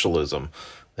National Socialism,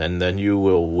 then you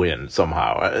will win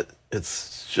somehow.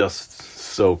 It's just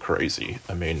so crazy.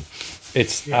 I mean,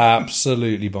 it's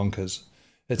absolutely bonkers.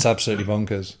 It's absolutely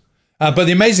bonkers. But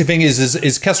the amazing thing is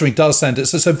Kesselring does send it.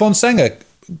 So von Senger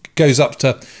goes up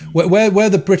to where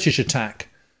the British attack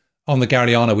on the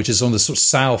Garigliano, which is on the sort of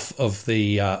south of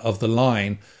the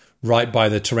line, right by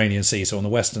the Tyrrhenian Sea, so on the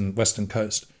western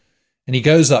coast. And he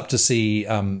goes up to see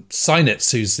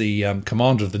Seinitz, who's the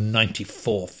commander of the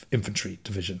 94th Infantry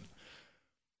Division.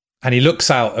 And he looks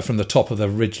out from the top of the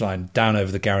ridgeline down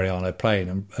over the Garigliano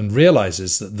plain and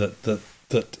realizes that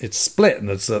it's split, and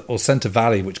there's a Centre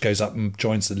Valley which goes up and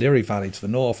joins the Liri Valley to the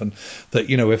north, and that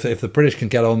if the British can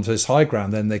get onto this high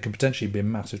ground, then they could potentially be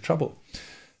in massive trouble.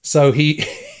 So he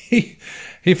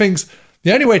thinks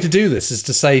the only way to do this is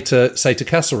to say to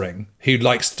Kesselring, who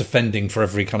likes defending for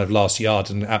every kind of last yard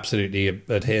and absolutely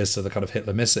adheres to the kind of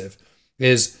Hitler missive,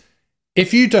 is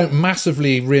if you don't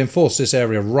massively reinforce this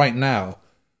area right now,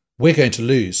 we're going to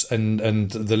lose,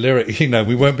 and the lyric,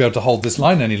 we won't be able to hold this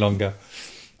line any longer.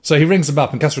 So he rings them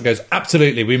up, and Kesselring goes,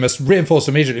 absolutely, we must reinforce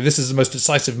immediately. This is the most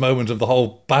decisive moment of the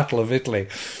whole Battle of Italy.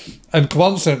 And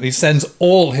constantly sends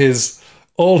all his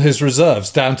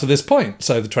reserves down to this point.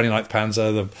 So the 29th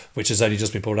Panzer, which has only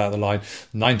just been pulled out of the line,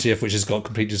 90th, which has got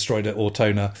completely destroyed at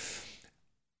Ortona.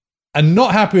 And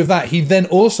not happy with that, he then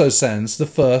also sends the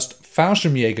 1st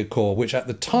Fallschirmjäger Corps, which at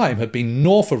the time had been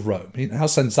north of Rome. He now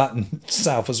sends that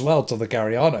south as well to the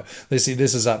Garigliano. They see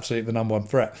this as absolutely the number one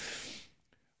threat.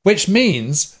 Which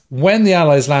means when the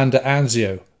Allies land at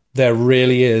Anzio, there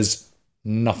really is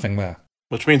nothing there.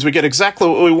 Which means we get exactly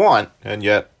what we want, and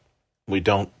yet we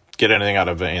don't get anything out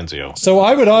of Anzio. So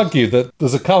I would argue that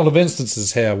there's a couple of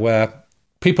instances here where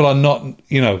people are not,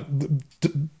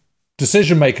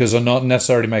 decision makers are not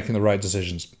necessarily making the right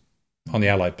decisions on the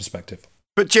Allied perspective.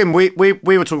 But Jim, we were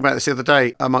talking about this the other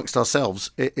day amongst ourselves,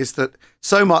 is that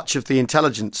so much of the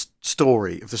intelligence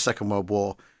story of the Second World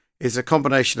War is a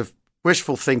combination of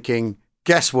wishful thinking,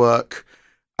 guesswork,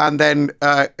 and then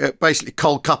basically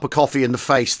cold cup of coffee in the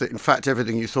face that, in fact,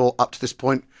 everything you thought up to this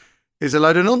point is a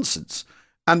load of nonsense.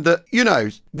 And that,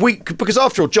 because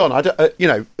after all, John,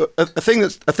 a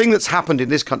thing that's happened in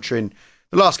this country in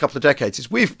the last couple of decades is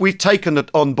we've taken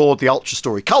on board the ultra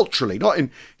story culturally, not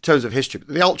in terms of history,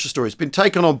 but the ultra story has been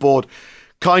taken on board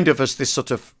kind of as this sort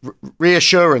of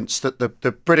reassurance that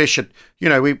the British had,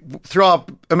 we through our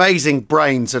amazing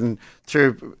brains and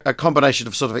through a combination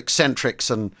of sort of eccentrics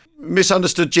and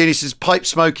misunderstood geniuses, pipe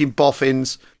smoking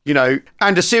boffins,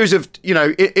 and a series of,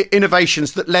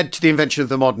 innovations that led to the invention of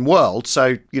the modern world.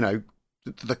 So,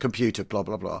 the computer, blah,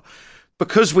 blah, blah.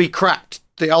 Because we cracked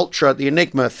the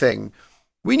Enigma thing,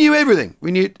 we knew everything.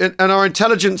 We knew, and our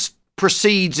intelligence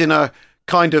proceeds in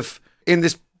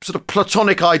this sort of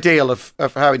platonic ideal of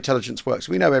how intelligence works.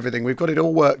 We know everything. We've got it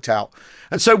all worked out.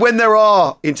 And so when there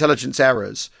are intelligence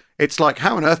errors, it's like,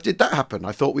 how on earth did that happen?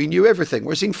 I thought we knew everything.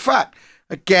 Whereas in fact,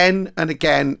 again and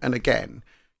again and again,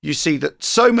 you see that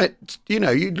so much, you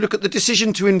look at the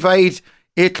decision to invade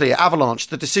Italy, Avalanche,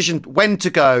 the decision when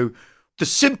to go, the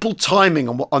simple timing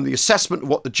on the assessment of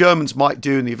what the Germans might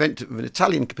do in the event of an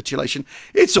Italian capitulation,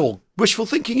 it's all wishful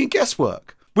thinking and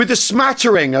guesswork. With a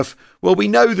smattering of, well, we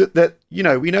know that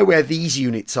we know where these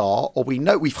units are, or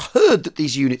we've heard that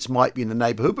these units might be in the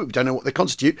neighbourhood, but we don't know what they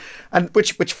constitute, and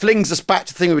which flings us back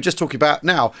to the thing we were just talking about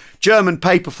now: German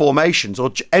paper formations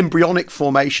or embryonic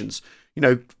formations.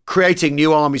 Creating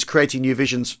new armies, creating new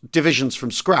divisions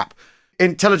from scrap.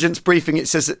 Intelligence briefing, it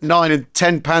says that 9 and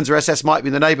 10 Panzer SS might be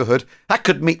in the neighbourhood. That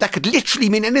could literally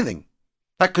mean anything.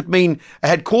 That could mean a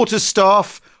headquarters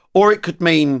staff, or it could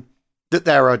mean that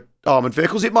there are armoured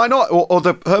vehicles. It might not, or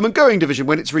the Hermann Göring division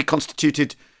when it's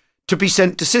reconstituted to be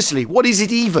sent to Sicily. What is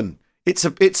it even? It's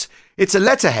a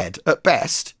letterhead at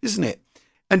best, isn't it?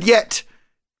 And yet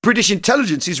British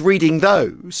intelligence is reading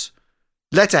those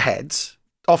letterheads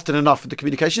often enough with the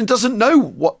communication, doesn't know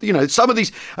what, some of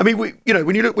these, I mean, when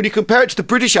you compare it to the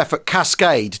British effort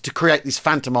Cascade to create these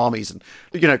phantom armies and,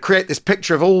 create this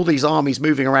picture of all these armies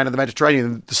moving around in the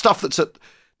Mediterranean, the stuff that's at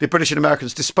the British and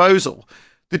Americans' disposal,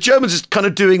 the Germans is kind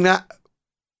of doing that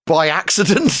by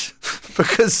accident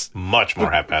because much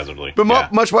more haphazardly, but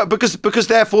much more because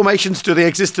their formations, do they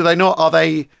exist? Do they not? Are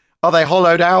they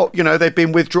hollowed out? They've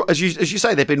been withdrawn, as you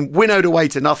say, they've been winnowed away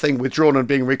to nothing, withdrawn and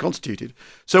being reconstituted.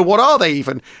 So what are they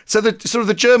even? So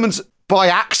the Germans by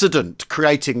accident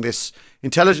creating this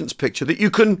intelligence picture that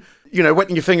you can,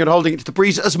 wetting your finger and holding it to the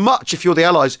breeze as much if you're the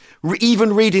Allies,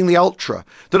 even reading the Ultra,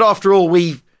 that after all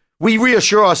we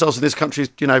reassure ourselves in this country,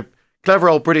 clever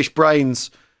old British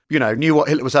brains, knew what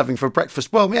Hitler was having for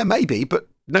breakfast. Well, yeah, maybe, but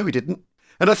no, we didn't.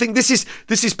 And I think this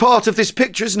is part of this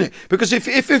picture, isn't it? Because if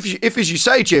as you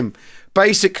say, Jim,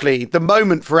 basically the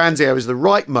moment for Anzio is the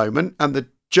right moment, and the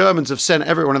Germans have sent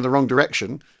everyone in the wrong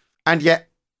direction, and yet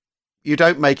you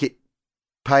don't make it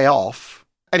pay off.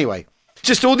 Anyway,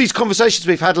 just all these conversations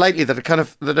we've had lately that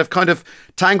have kind of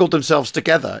tangled themselves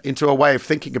together into a way of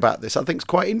thinking about this, I think is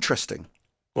quite interesting.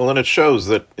 Well, and it shows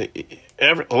that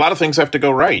a lot of things have to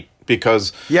go right,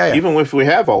 because even if we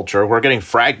have Ultra, we're getting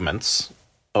fragments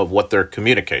of what they're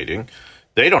communicating.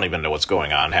 They don't even know what's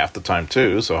going on half the time,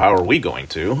 too, so how are we going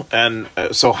to? And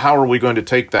so how are we going to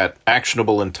take that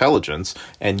actionable intelligence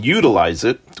and utilize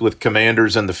it with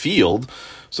commanders in the field?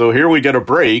 So here we get a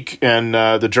break, and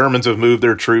the Germans have moved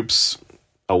their troops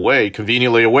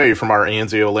conveniently away from our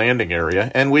Anzio landing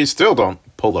area, and we still don't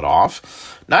pull it off.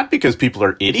 Not because people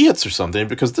are idiots or something,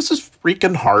 because this is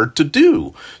freaking hard to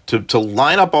do. To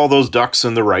line up all those ducks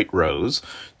in the right rows,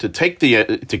 to get the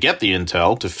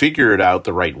intel, to figure it out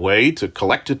the right way, to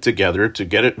collect it together,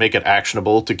 to make it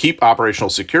actionable, to keep operational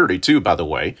security too, by the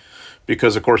way.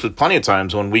 Because, of course, there's plenty of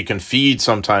times when we can feed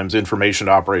sometimes information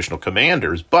to operational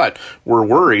commanders, but we're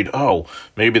worried,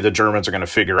 maybe the Germans are going to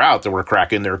figure out that we're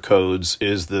cracking their codes.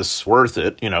 Is this worth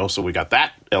it? So we got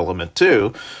that element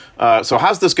too. So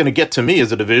how's this going to get to me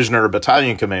as a division or a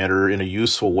battalion commander in a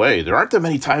useful way? There aren't that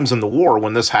many times in the war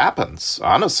when this happens,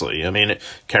 honestly. I mean,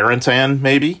 Carentan,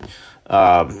 maybe.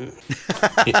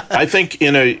 I think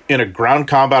in a ground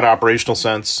combat operational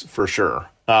sense, for sure.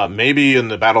 Maybe in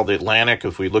the Battle of the Atlantic,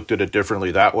 if we looked at it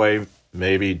differently that way,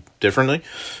 maybe differently.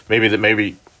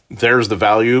 Maybe there's the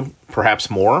value, perhaps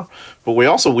more. But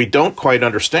we don't quite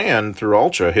understand through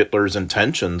Ultra Hitler's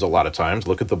intentions a lot of times.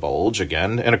 Look at the Bulge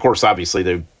again. And, of course, obviously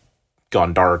they've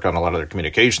gone dark on a lot of their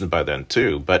communications by then,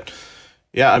 too. But,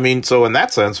 yeah, I mean, so in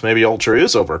that sense, maybe Ultra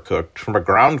is overcooked. From a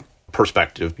ground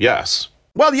perspective, yes.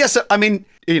 Well, yes, I mean,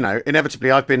 inevitably,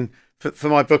 for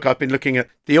my book, I've been looking at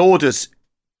the orders,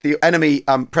 the enemy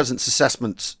presence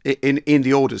assessments in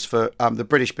the orders for the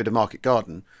British bit of Market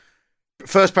Garden.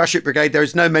 First Parachute Brigade, there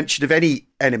is no mention of any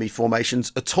enemy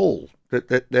formations at all.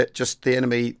 That just the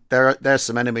enemy. There's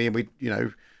some enemy, and we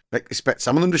expect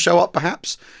some of them to show up,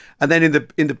 perhaps. And then in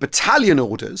the battalion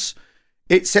orders,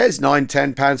 it says 9,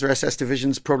 10 Panzer SS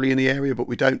divisions probably in the area, but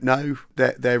we don't know.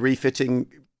 They're refitting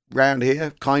round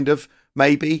here, kind of,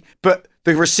 maybe. But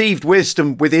the received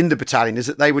wisdom within the battalion is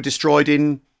that they were destroyed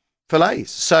in Falaise.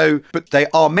 So, but they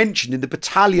are mentioned in the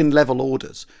battalion level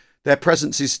orders. Their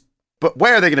presence is, but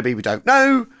where are they going to be? We don't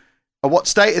know. Or what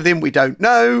state of them? We don't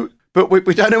know. But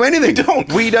we don't know anything.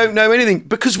 We don't know anything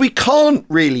because we can't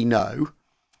really know.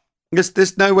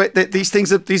 There's no way that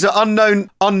these are unknown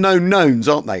knowns,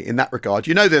 aren't they? In that regard,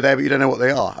 they're there, but you don't know what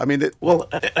they are. I mean, well,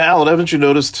 Alan, haven't you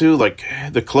noticed too? Like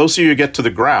the closer you get to the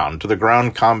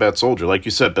ground combat soldier, like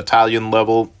you said, battalion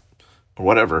level or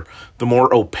whatever, the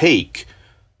more opaque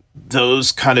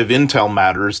those kind of intel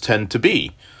matters tend to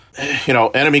be.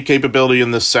 Enemy capability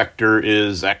in this sector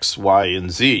is X, Y,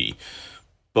 and Z.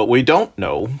 But we don't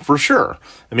know for sure.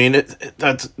 I mean,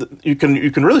 you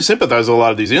can really sympathize with a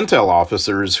lot of these intel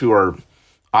officers who are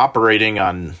operating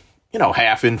on,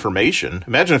 half information.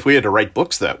 Imagine if we had to write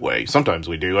books that way. Sometimes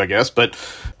we do, I guess, but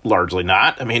largely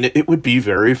not. I mean, it would be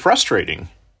very frustrating.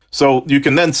 So you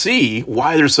can then see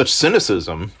why there's such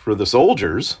cynicism for the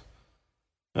soldiers.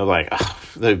 They're like,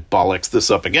 they bollocks this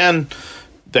up again.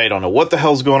 They don't know what the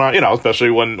hell's going on,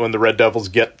 especially when the Red Devils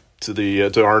get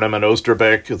to Arnhem and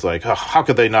Oosterbeek. It's like, how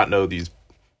could they not know these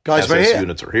guys SS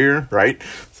units are here, right?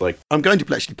 It's like, I'm going to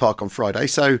Bletchley Park on Friday,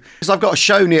 so because I've got a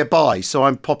show nearby, so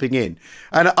I'm popping in,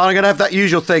 and I'm going to have that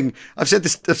usual thing. I've said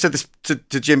this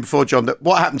to Jim before, John. That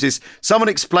what happens is someone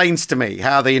explains to me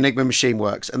how the Enigma machine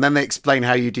works, and then they explain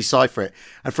how you decipher it,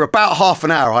 and for about half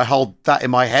an hour, I hold that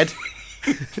in my head.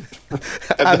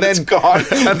 and then gone.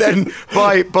 And then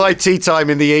by tea time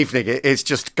in the evening, it's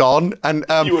just gone. And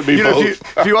you would be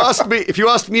both. If you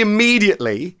asked me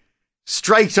immediately,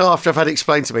 straight after I've had it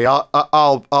explained to me,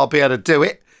 I'll be able to do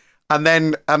it, and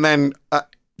then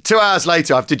 2 hours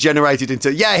later I've degenerated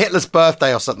into Hitler's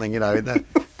birthday or something,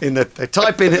 they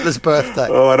type in Hitler's birthday.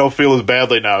 Oh, I don't feel as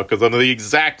badly now because I'm the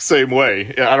exact same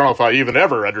way. I don't know if I even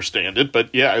ever understand it,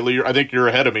 but yeah, I think you're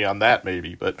ahead of me on that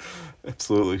maybe, but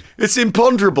absolutely. It's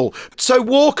imponderable. So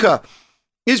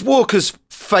is Walker's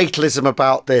fatalism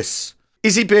about this?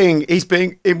 He's being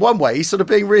in one way, he's sort of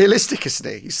being realistic, isn't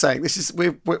he? He's saying this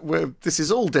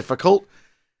is all difficult.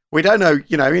 We don't know,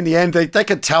 in the end, they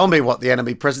could tell me what the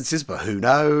enemy presence is, but who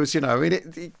knows,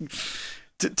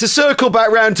 To circle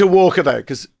back round to Walker, though,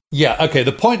 because... Yeah, okay,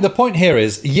 the point here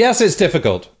is, yes, it's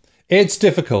difficult. It's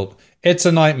difficult. It's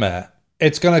a nightmare.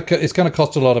 It's gonna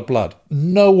cost a lot of blood.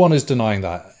 No one is denying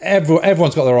that.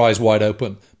 Everyone's got their eyes wide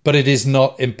open, but it is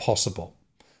not impossible.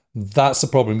 That's the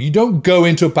problem. You don't go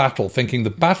into a battle thinking the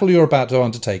battle you're about to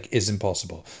undertake is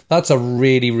impossible. That's a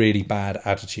really, really bad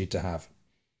attitude to have.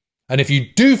 And if you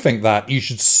do think that, you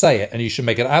should say it, and you should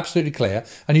make it absolutely clear,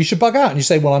 and you should bug out, and you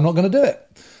say, well, I'm not going to do it.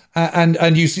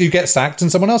 And you get sacked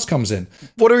and someone else comes in.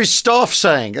 What are his staff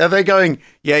saying? Are they going,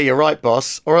 yeah, you're right,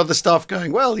 boss? Or are the staff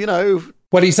going, well,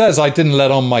 Well, he says, I didn't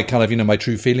let on my kind of, my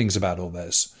true feelings about all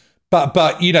this.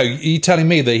 But you're telling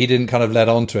me that he didn't kind of let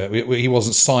on to it. He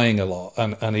wasn't sighing a lot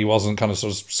and he wasn't kind of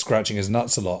sort of scratching his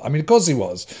nuts a lot. I mean, of course he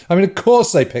was. I mean, of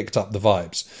course they picked up the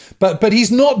vibes. But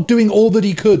he's not doing all that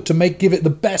he could to give it the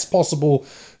best possible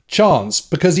chance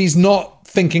because he's not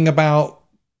thinking about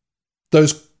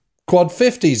those Quad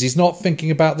 50s. He's not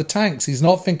thinking about the tanks. He's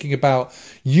not thinking about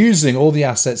using all the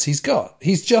assets he's got.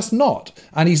 He's just not.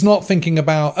 And he's not thinking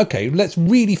about, okay, let's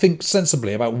really think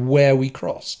sensibly about where we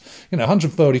cross.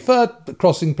 143rd, the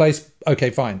crossing place,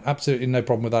 okay, fine. Absolutely no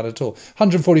problem with that at all.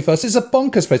 141st is a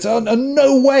bonkers place.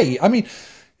 No way. I mean,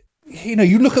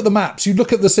 you look at the maps, you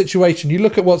look at the situation, you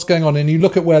look at what's going on, and you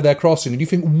look at where they're crossing, and you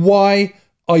think, why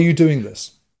are you doing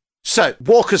this? So,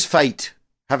 Walker's fate,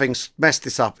 having messed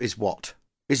this up, is what?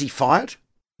 Is he fired?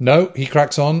 No, he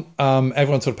cracks on.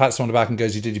 Everyone sort of pats him on the back and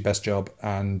goes, "You did your best job."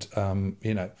 And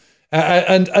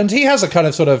and he has a kind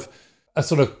of sort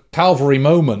of Calvary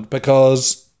moment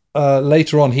because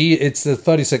later on, it's the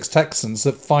 36 Texans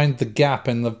that find the gap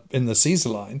in the Caesar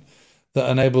line that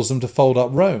enables them to fold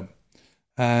up Rome,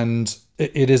 and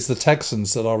it is the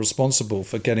Texans that are responsible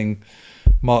for getting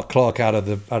Mark Clark out of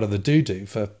the doo-doo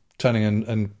for turning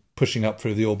and pushing up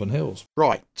through the Auburn Hills.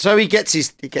 Right. So he gets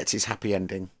his happy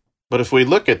ending. But if we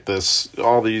look at this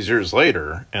all these years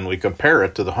later and we compare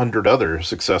it to the 100 other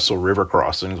successful river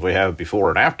crossings we have before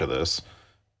and after this,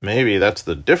 maybe that's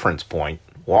the difference point.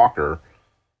 Walker,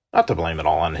 not to blame it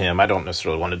all on him. I don't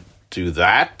necessarily want to do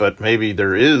that, but maybe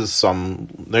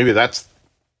maybe that's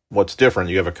what's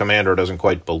different. You have a commander who doesn't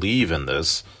quite believe in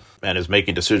this and is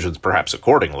making decisions perhaps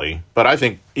accordingly. But I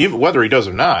think even whether he does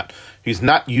or not, he's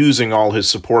not using all his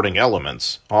supporting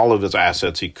elements, all of his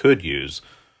assets he could use,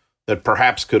 that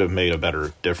perhaps could have made a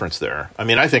better difference there. I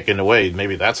mean, I think in a way,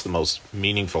 maybe that's the most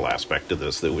meaningful aspect of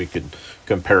this, that we could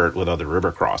compare it with other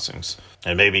river crossings.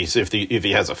 And maybe if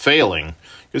he has a failing,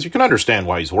 because you can understand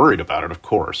why he's worried about it, of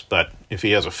course, but if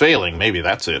he has a failing, maybe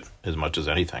that's it as much as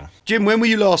anything. Jim, when were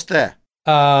you last there?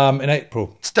 In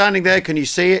April. Standing there, can you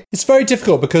see it? It's very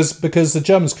difficult because the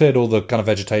Germans cleared all the kind of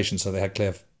vegetation, so they had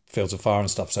clear fields of fire and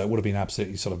stuff, so it would have been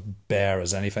absolutely sort of bare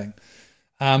as anything.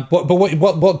 But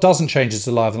what doesn't change is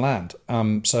the lie of the land.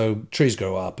 So trees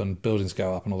grow up and buildings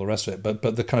go up and all the rest of it,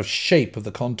 but the kind of shape of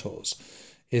the contours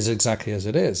is exactly as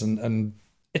it is, and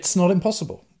it's not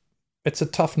impossible. It's a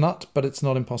tough nut, but it's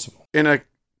not impossible. In a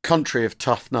country of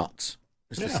tough nuts,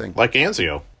 is the thing. Like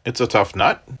Anzio. It's a tough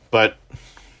nut, but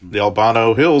the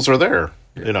Albano Hills are there,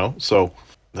 so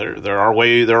there are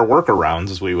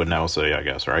workarounds, as we would now say, I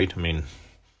guess, right? I mean,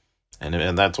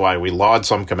 and that's why we laud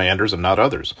some commanders and not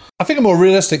others. I think a more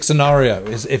realistic scenario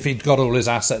is if he'd got all his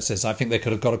assets, I think they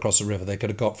could have got across the river, they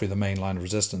could have got through the main line of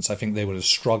resistance. I think they would have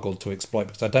struggled to exploit,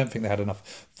 because I don't think they had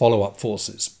enough follow-up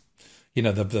forces.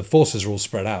 The forces are all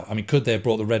spread out. I mean, could they have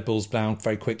brought the Red Bulls down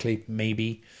very quickly?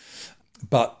 Maybe.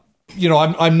 But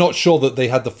I'm not sure that they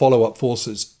had the follow-up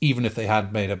forces, even if they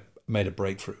had made a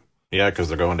breakthrough. Yeah, because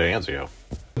they're going to Anzio.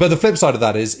 But the flip side of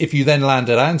that is, if you then land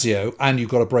at Anzio and you've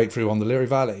got a breakthrough on the Liri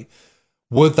Valley,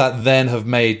 would that then have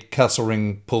made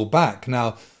Kesselring pull back?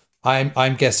 Now,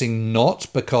 I'm guessing not,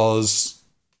 because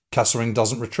Kesselring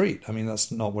doesn't retreat. I mean,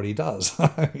 that's not what he does.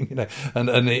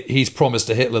 And he's promised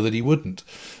to Hitler that he wouldn't.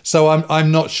 So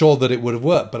I'm not sure that it would have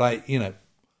worked. But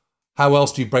how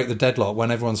else do you break the deadlock when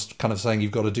everyone's kind of saying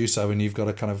you've got to do so, and you've got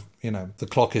to kind of, the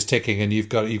clock is ticking, and you've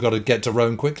got to get to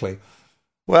Rome quickly?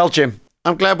 Well, Jim,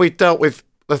 I'm glad we dealt with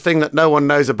the thing that no one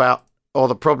knows about or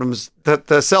the problems,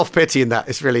 the self-pity in that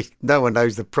is really, no one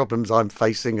knows the problems I'm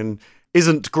facing and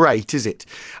isn't great, is it?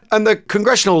 And the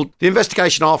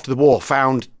investigation after the war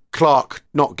found Clark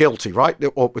not guilty, right?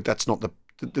 Or that's not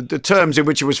the terms in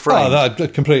which it was framed. Oh, no,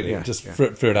 completely. Just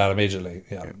threw it out immediately.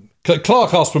 Yeah.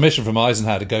 Clark asked permission from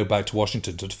Eisenhower to go back to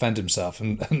Washington to defend himself,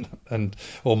 and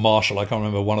or Marshall, I can't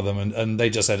remember one of them, and they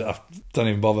just said, oh, "Don't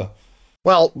even bother."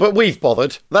 Well, but we've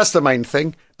bothered. That's the main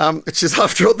thing. It's just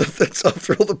after all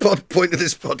the point of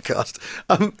this podcast.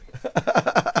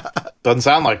 Doesn't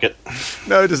sound like it.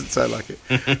 No, it doesn't sound like it.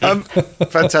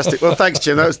 Fantastic. Well, thanks,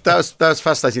 Jim. That was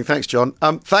fascinating. Thanks, John.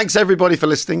 Thanks everybody for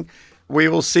listening. We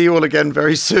will see you all again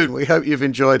very soon. We hope you've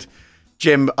enjoyed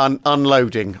Jim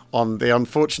unloading on the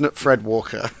unfortunate Fred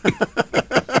Walker.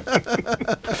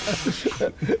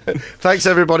 Thanks,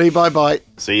 everybody. Bye-bye.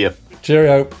 See you.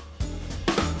 Cheerio.